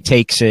far he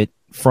takes it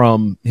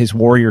from his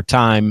Warrior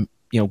time,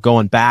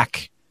 going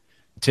back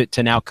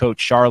to now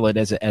coach Charlotte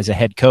as a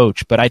head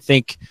coach. But I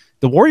think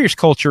the Warriors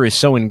culture is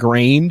so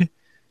ingrained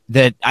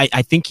that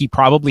I think he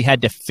probably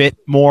had to fit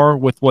more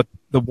with what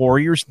the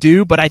Warriors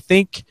do. But I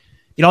think,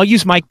 I'll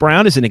use Mike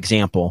Brown as an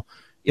example.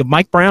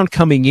 Mike Brown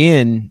coming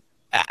in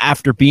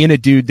after being a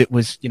dude that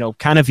was,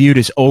 kind of viewed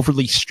as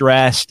overly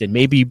stressed and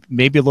maybe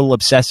a little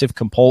obsessive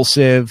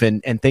compulsive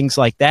and things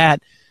like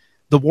that,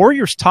 the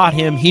Warriors taught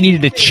him he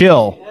needed to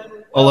chill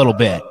a little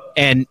bit.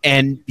 And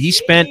he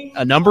spent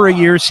a number of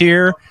years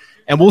here,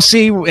 and we'll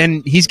see.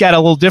 And he's got a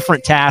little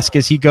different task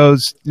as he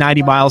goes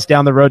 90 miles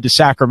down the road to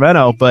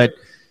Sacramento. But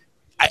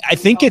I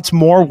think it's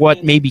more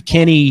what maybe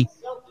Kenny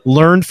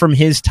learned from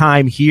his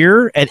time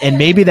here. And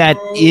maybe that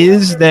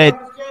is that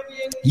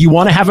you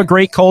want to have a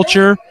great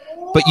culture,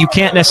 but you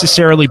can't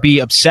necessarily be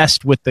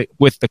obsessed with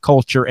the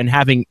culture and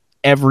having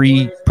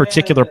every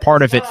particular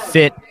part of it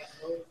fit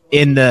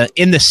in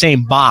the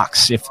same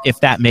box, if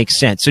that makes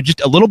sense. So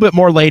just a little bit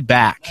more laid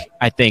back,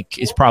 I think,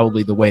 is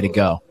probably the way to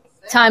go.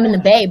 time in the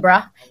Bay,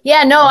 bruh.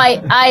 Yeah, no,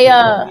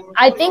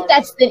 I think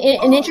that's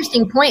an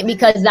interesting point,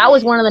 because that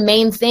was one of the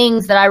main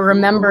things that I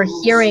remember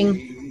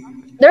hearing.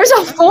 There's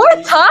a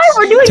fourth time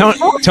we're doing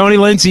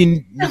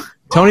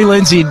Tony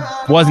Lindsay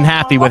wasn't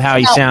happy with how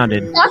he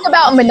sounded. Talk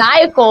about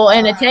maniacal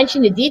and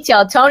attention to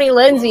detail. Tony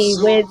Lindsay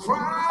with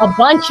a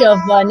bunch of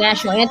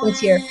national anthems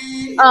here.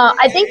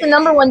 I think the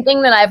number one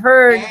thing that I've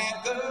heard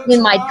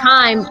in my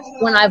time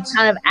when I've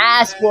kind of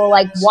asked, well,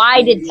 like,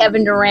 why did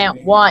Kevin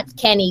Durant want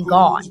Kenny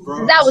gone?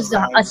 That was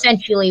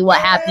essentially what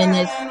happened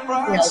is,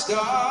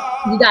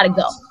 you got to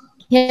go.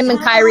 Him and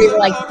Kyrie were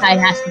like, the guy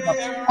has to go.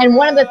 And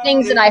one of the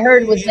things that I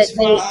heard was that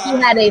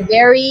he had a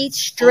very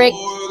strict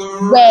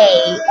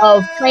way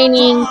of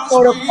training,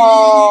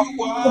 protocol,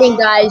 getting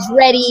guys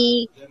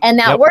ready, and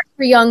that worked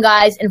for young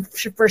guys. And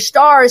for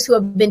stars who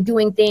have been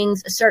doing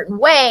things a certain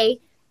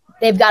way,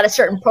 they've got a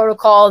certain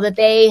protocol that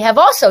they have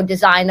also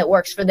designed that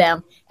works for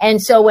them.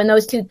 And so when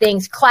those two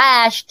things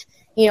clashed,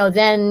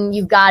 then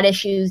you've got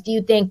issues. Do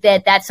you think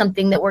that that's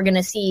something that we're going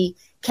to see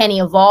Kenny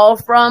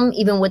evolve from,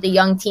 even with a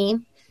young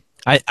team?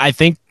 I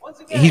think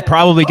he's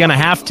probably going to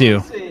have to,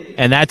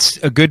 and that's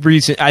a good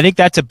reason. I think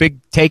that's a big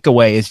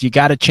takeaway is you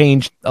got to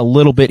change a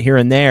little bit here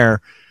and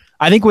there.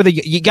 I think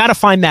you got to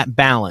find that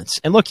balance.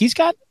 And look, he's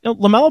got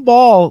LaMelo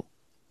Ball.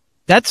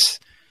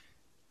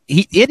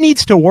 It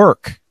needs to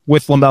work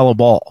with LaMelo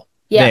Ball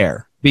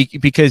there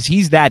because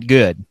he's that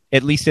good.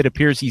 At least it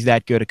appears he's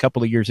that good a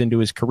couple of years into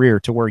his career,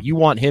 to where you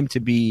want him to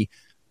be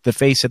the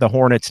face of the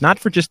Hornets, not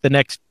for just the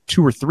next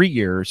 2 or 3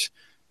 years,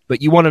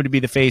 but you want him to be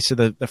the face of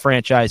the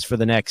franchise for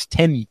the next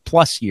 10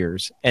 plus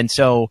years. And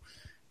so,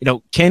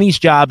 Kenny's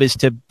job is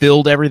to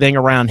build everything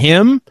around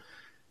him,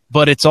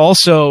 but it's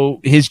also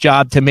his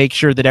job to make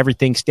sure that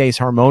everything stays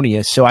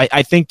harmonious. So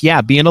I think,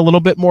 being a little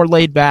bit more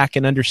laid back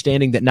and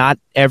understanding that not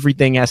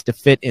everything has to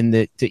fit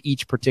to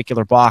each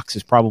particular box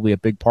is probably a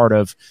big part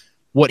of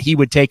what he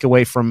would take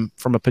away from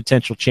a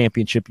potential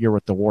championship year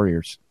with the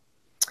Warriors.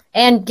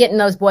 And getting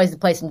those boys to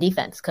play some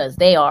defense, because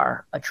they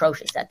are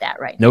atrocious at that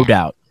right now. No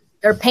doubt.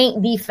 Their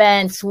paint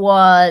defense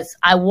was,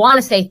 I want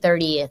to say,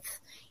 30th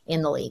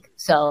in the league.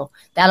 So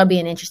that'll be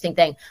an interesting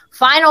thing.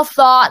 Final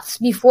thoughts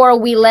before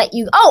we let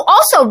you. Oh,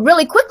 also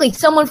really quickly,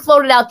 someone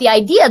floated out the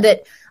idea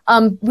that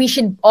we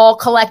should all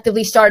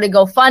collectively start a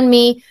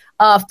GoFundMe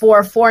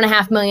for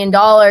 $4.5 million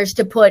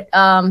to put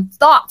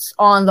thoughts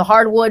on the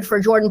hardwood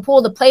for Jordan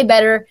Poole to play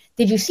better.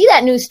 Did you see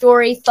that news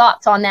story?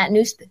 Thoughts on that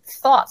news?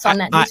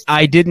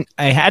 I didn't.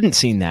 I hadn't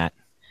seen that.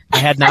 I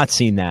had not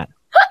seen that.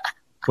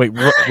 Wait,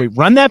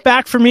 run that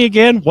back for me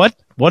again. What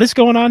is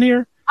going on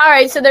here? All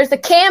right, so there's a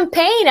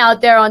campaign out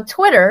there on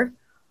Twitter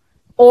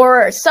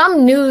or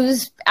some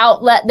news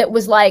outlet that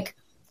was like,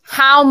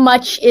 how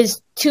much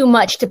is too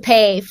much to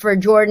pay for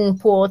Jordan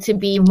Poole to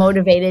be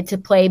motivated to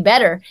play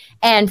better?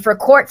 And for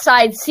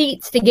courtside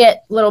seats to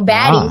get little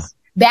baddies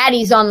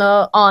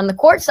on the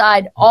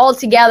courtside, all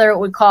together it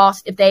would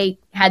cost, if they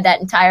had that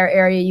entire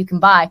area you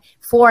can buy,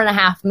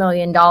 $4.5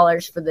 million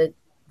for the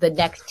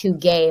next 2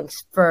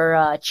 games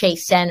for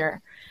Chase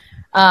Center.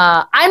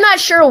 I'm not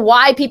sure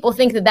why people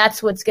think that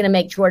that's what's going to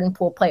make Jordan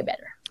Poole play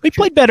better. He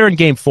played better in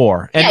Game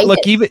 4, and look,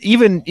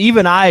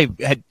 even I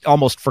had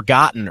almost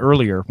forgotten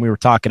earlier. We were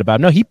talking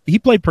about he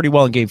played pretty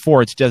well in Game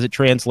 4. Does it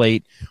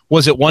translate?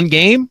 Was it one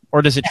game,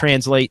 or does it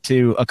translate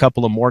to a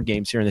couple of more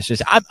games here in this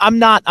season? I'm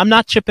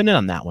not chipping in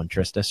on that one,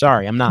 Trista.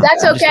 Sorry, I'm not.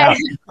 That's okay.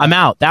 I'm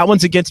out. That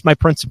one's against my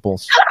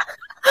principles.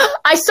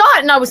 I saw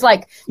it and I was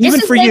like, this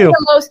is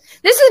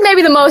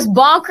maybe the most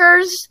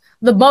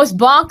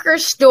bonkers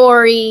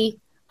story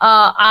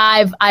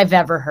I've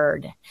ever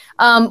heard.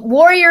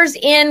 Warriors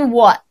in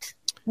what?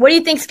 What do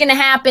you think's going to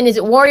happen? Is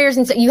it Warriors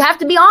in 7? You have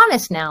to be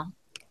honest now.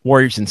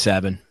 Warriors in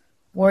 7.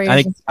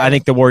 I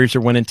think the Warriors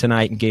are winning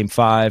tonight in Game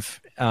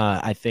 5.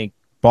 I think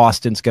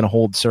Boston's going to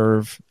hold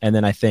serve, and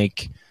then I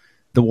think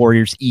the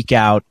Warriors eke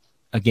out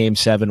a Game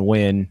 7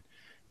 win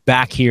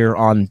back here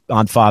on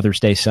Father's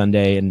Day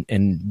Sunday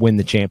and win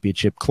the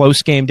championship.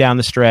 Close game down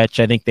the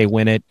stretch. I think they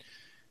win it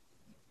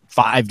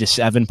 5 to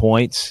 7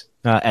 points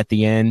at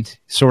the end.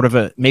 Sort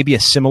of maybe a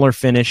similar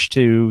finish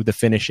to the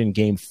finish in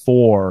Game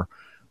 4,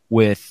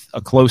 with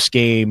a close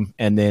game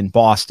and then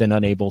Boston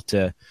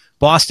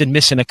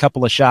missing a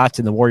couple of shots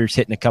and the Warriors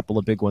hitting a couple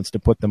of big ones to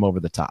put them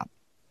over the top.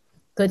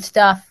 Good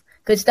stuff.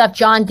 Good stuff,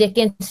 John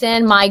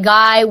Dickinson, my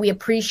guy. We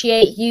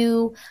appreciate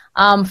you.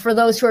 For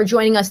those who are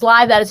joining us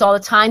live, that is all the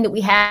time that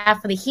we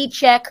have for the Heat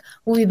Check.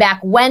 We'll be back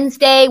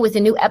Wednesday with a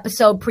new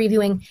episode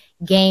previewing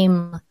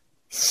Game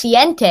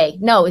Siete.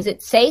 No, is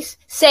it seis?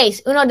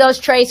 Seis. Uno, dos,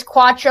 tres,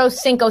 cuatro,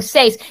 cinco,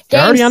 seis. You're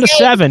already on to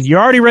 7.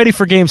 You're already ready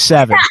for Game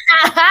 7.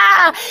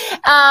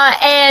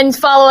 And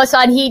follow us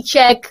on Heat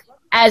Check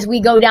as we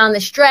go down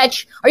the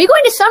stretch. Are you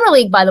going to Summer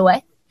League, by the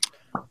way?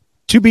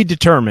 To be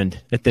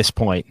determined at this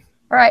point.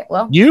 All right,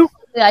 well. You?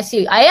 I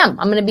see. I am.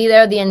 I'm going to be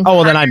there the entire time. Oh,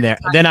 well, then I'm there.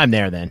 Then I'm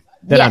there. I'm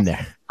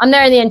there. I'm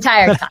there the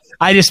entire time.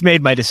 I just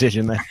made my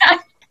decision then.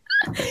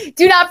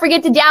 Do not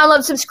forget to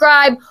download,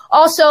 subscribe.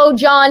 Also,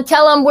 John,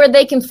 tell them where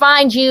they can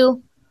find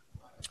you.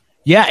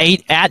 Yeah,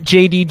 at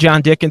JD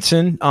John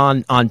Dickinson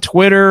on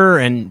Twitter,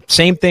 and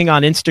same thing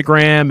on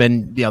Instagram,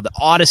 and the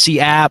Odyssey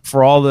app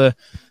for all the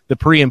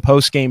pre and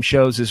post game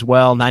shows as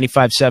well.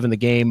 95.7 The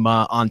Game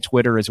on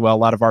Twitter as well. A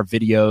lot of our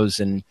videos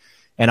and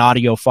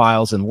audio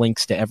files and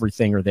links to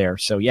everything are there.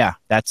 So yeah,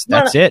 that's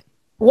it.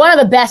 One of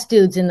the best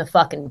dudes in the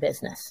fucking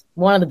business.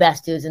 One of the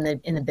best dudes in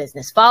the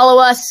business.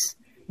 Follow us.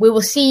 We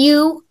will see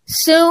you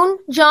soon,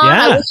 John.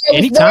 Yeah, I wish I was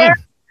anytime. there.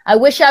 I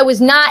wish I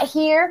was not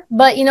here,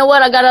 but you know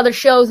what? I got other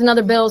shows and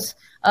other bills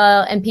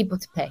and people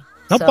to pay.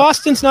 No, So,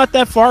 Boston's not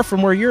that far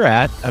from where you're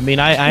at. I mean,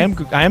 I am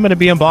going to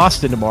be in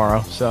Boston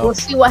tomorrow. So we'll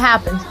see what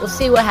happens.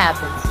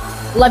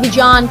 Love you,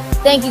 John.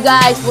 Thank you,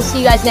 guys. We'll see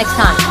you guys next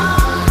time.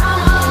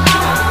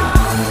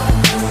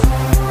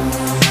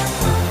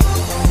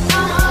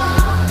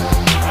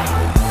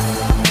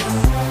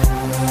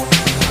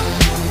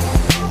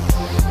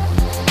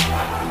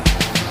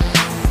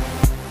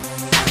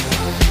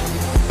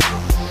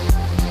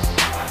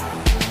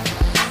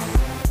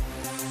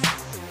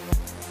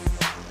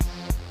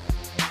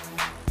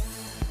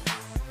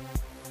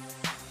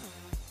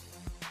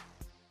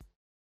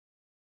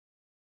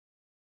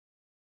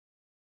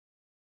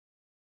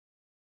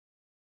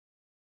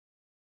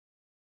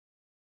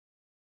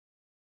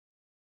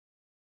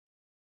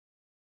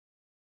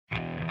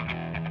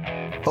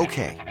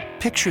 Okay,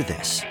 picture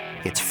this.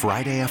 It's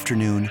Friday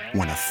afternoon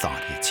when a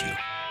thought hits you.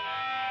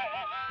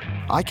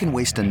 I can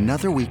waste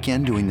another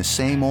weekend doing the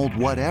same old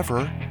whatever,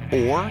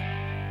 or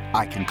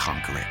I can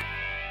conquer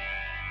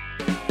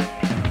it.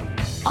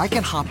 I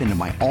can hop into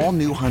my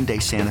all-new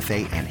Hyundai Santa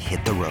Fe and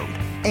hit the road.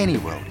 Any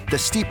road. The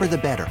steeper, the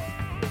better.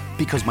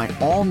 Because my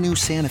all-new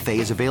Santa Fe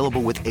is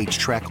available with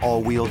H-Track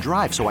all-wheel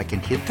drive, so I can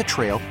hit the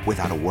trail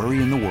without a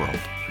worry in the world.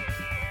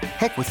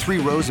 Heck, with 3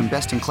 rows and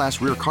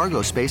best-in-class rear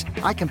cargo space,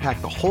 I can pack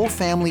the whole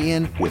family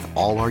in with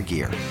all our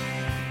gear.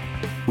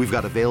 We've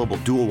got available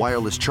dual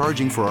wireless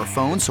charging for our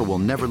phones, so we'll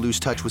never lose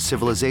touch with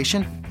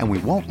civilization, and we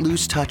won't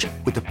lose touch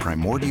with the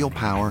primordial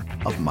power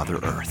of Mother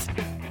Earth.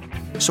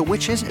 So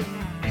which is it?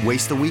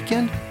 Waste the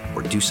weekend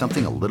or do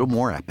something a little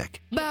more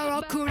epic?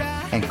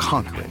 And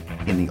conquer it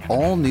in the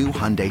all-new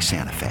Hyundai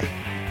Santa Fe.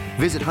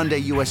 Visit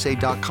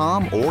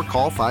HyundaiUSA.com or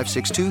call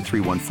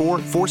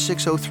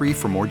 562-314-4603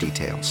 for more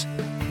details.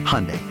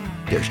 Hyundai.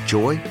 There's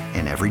joy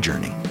in every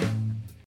journey.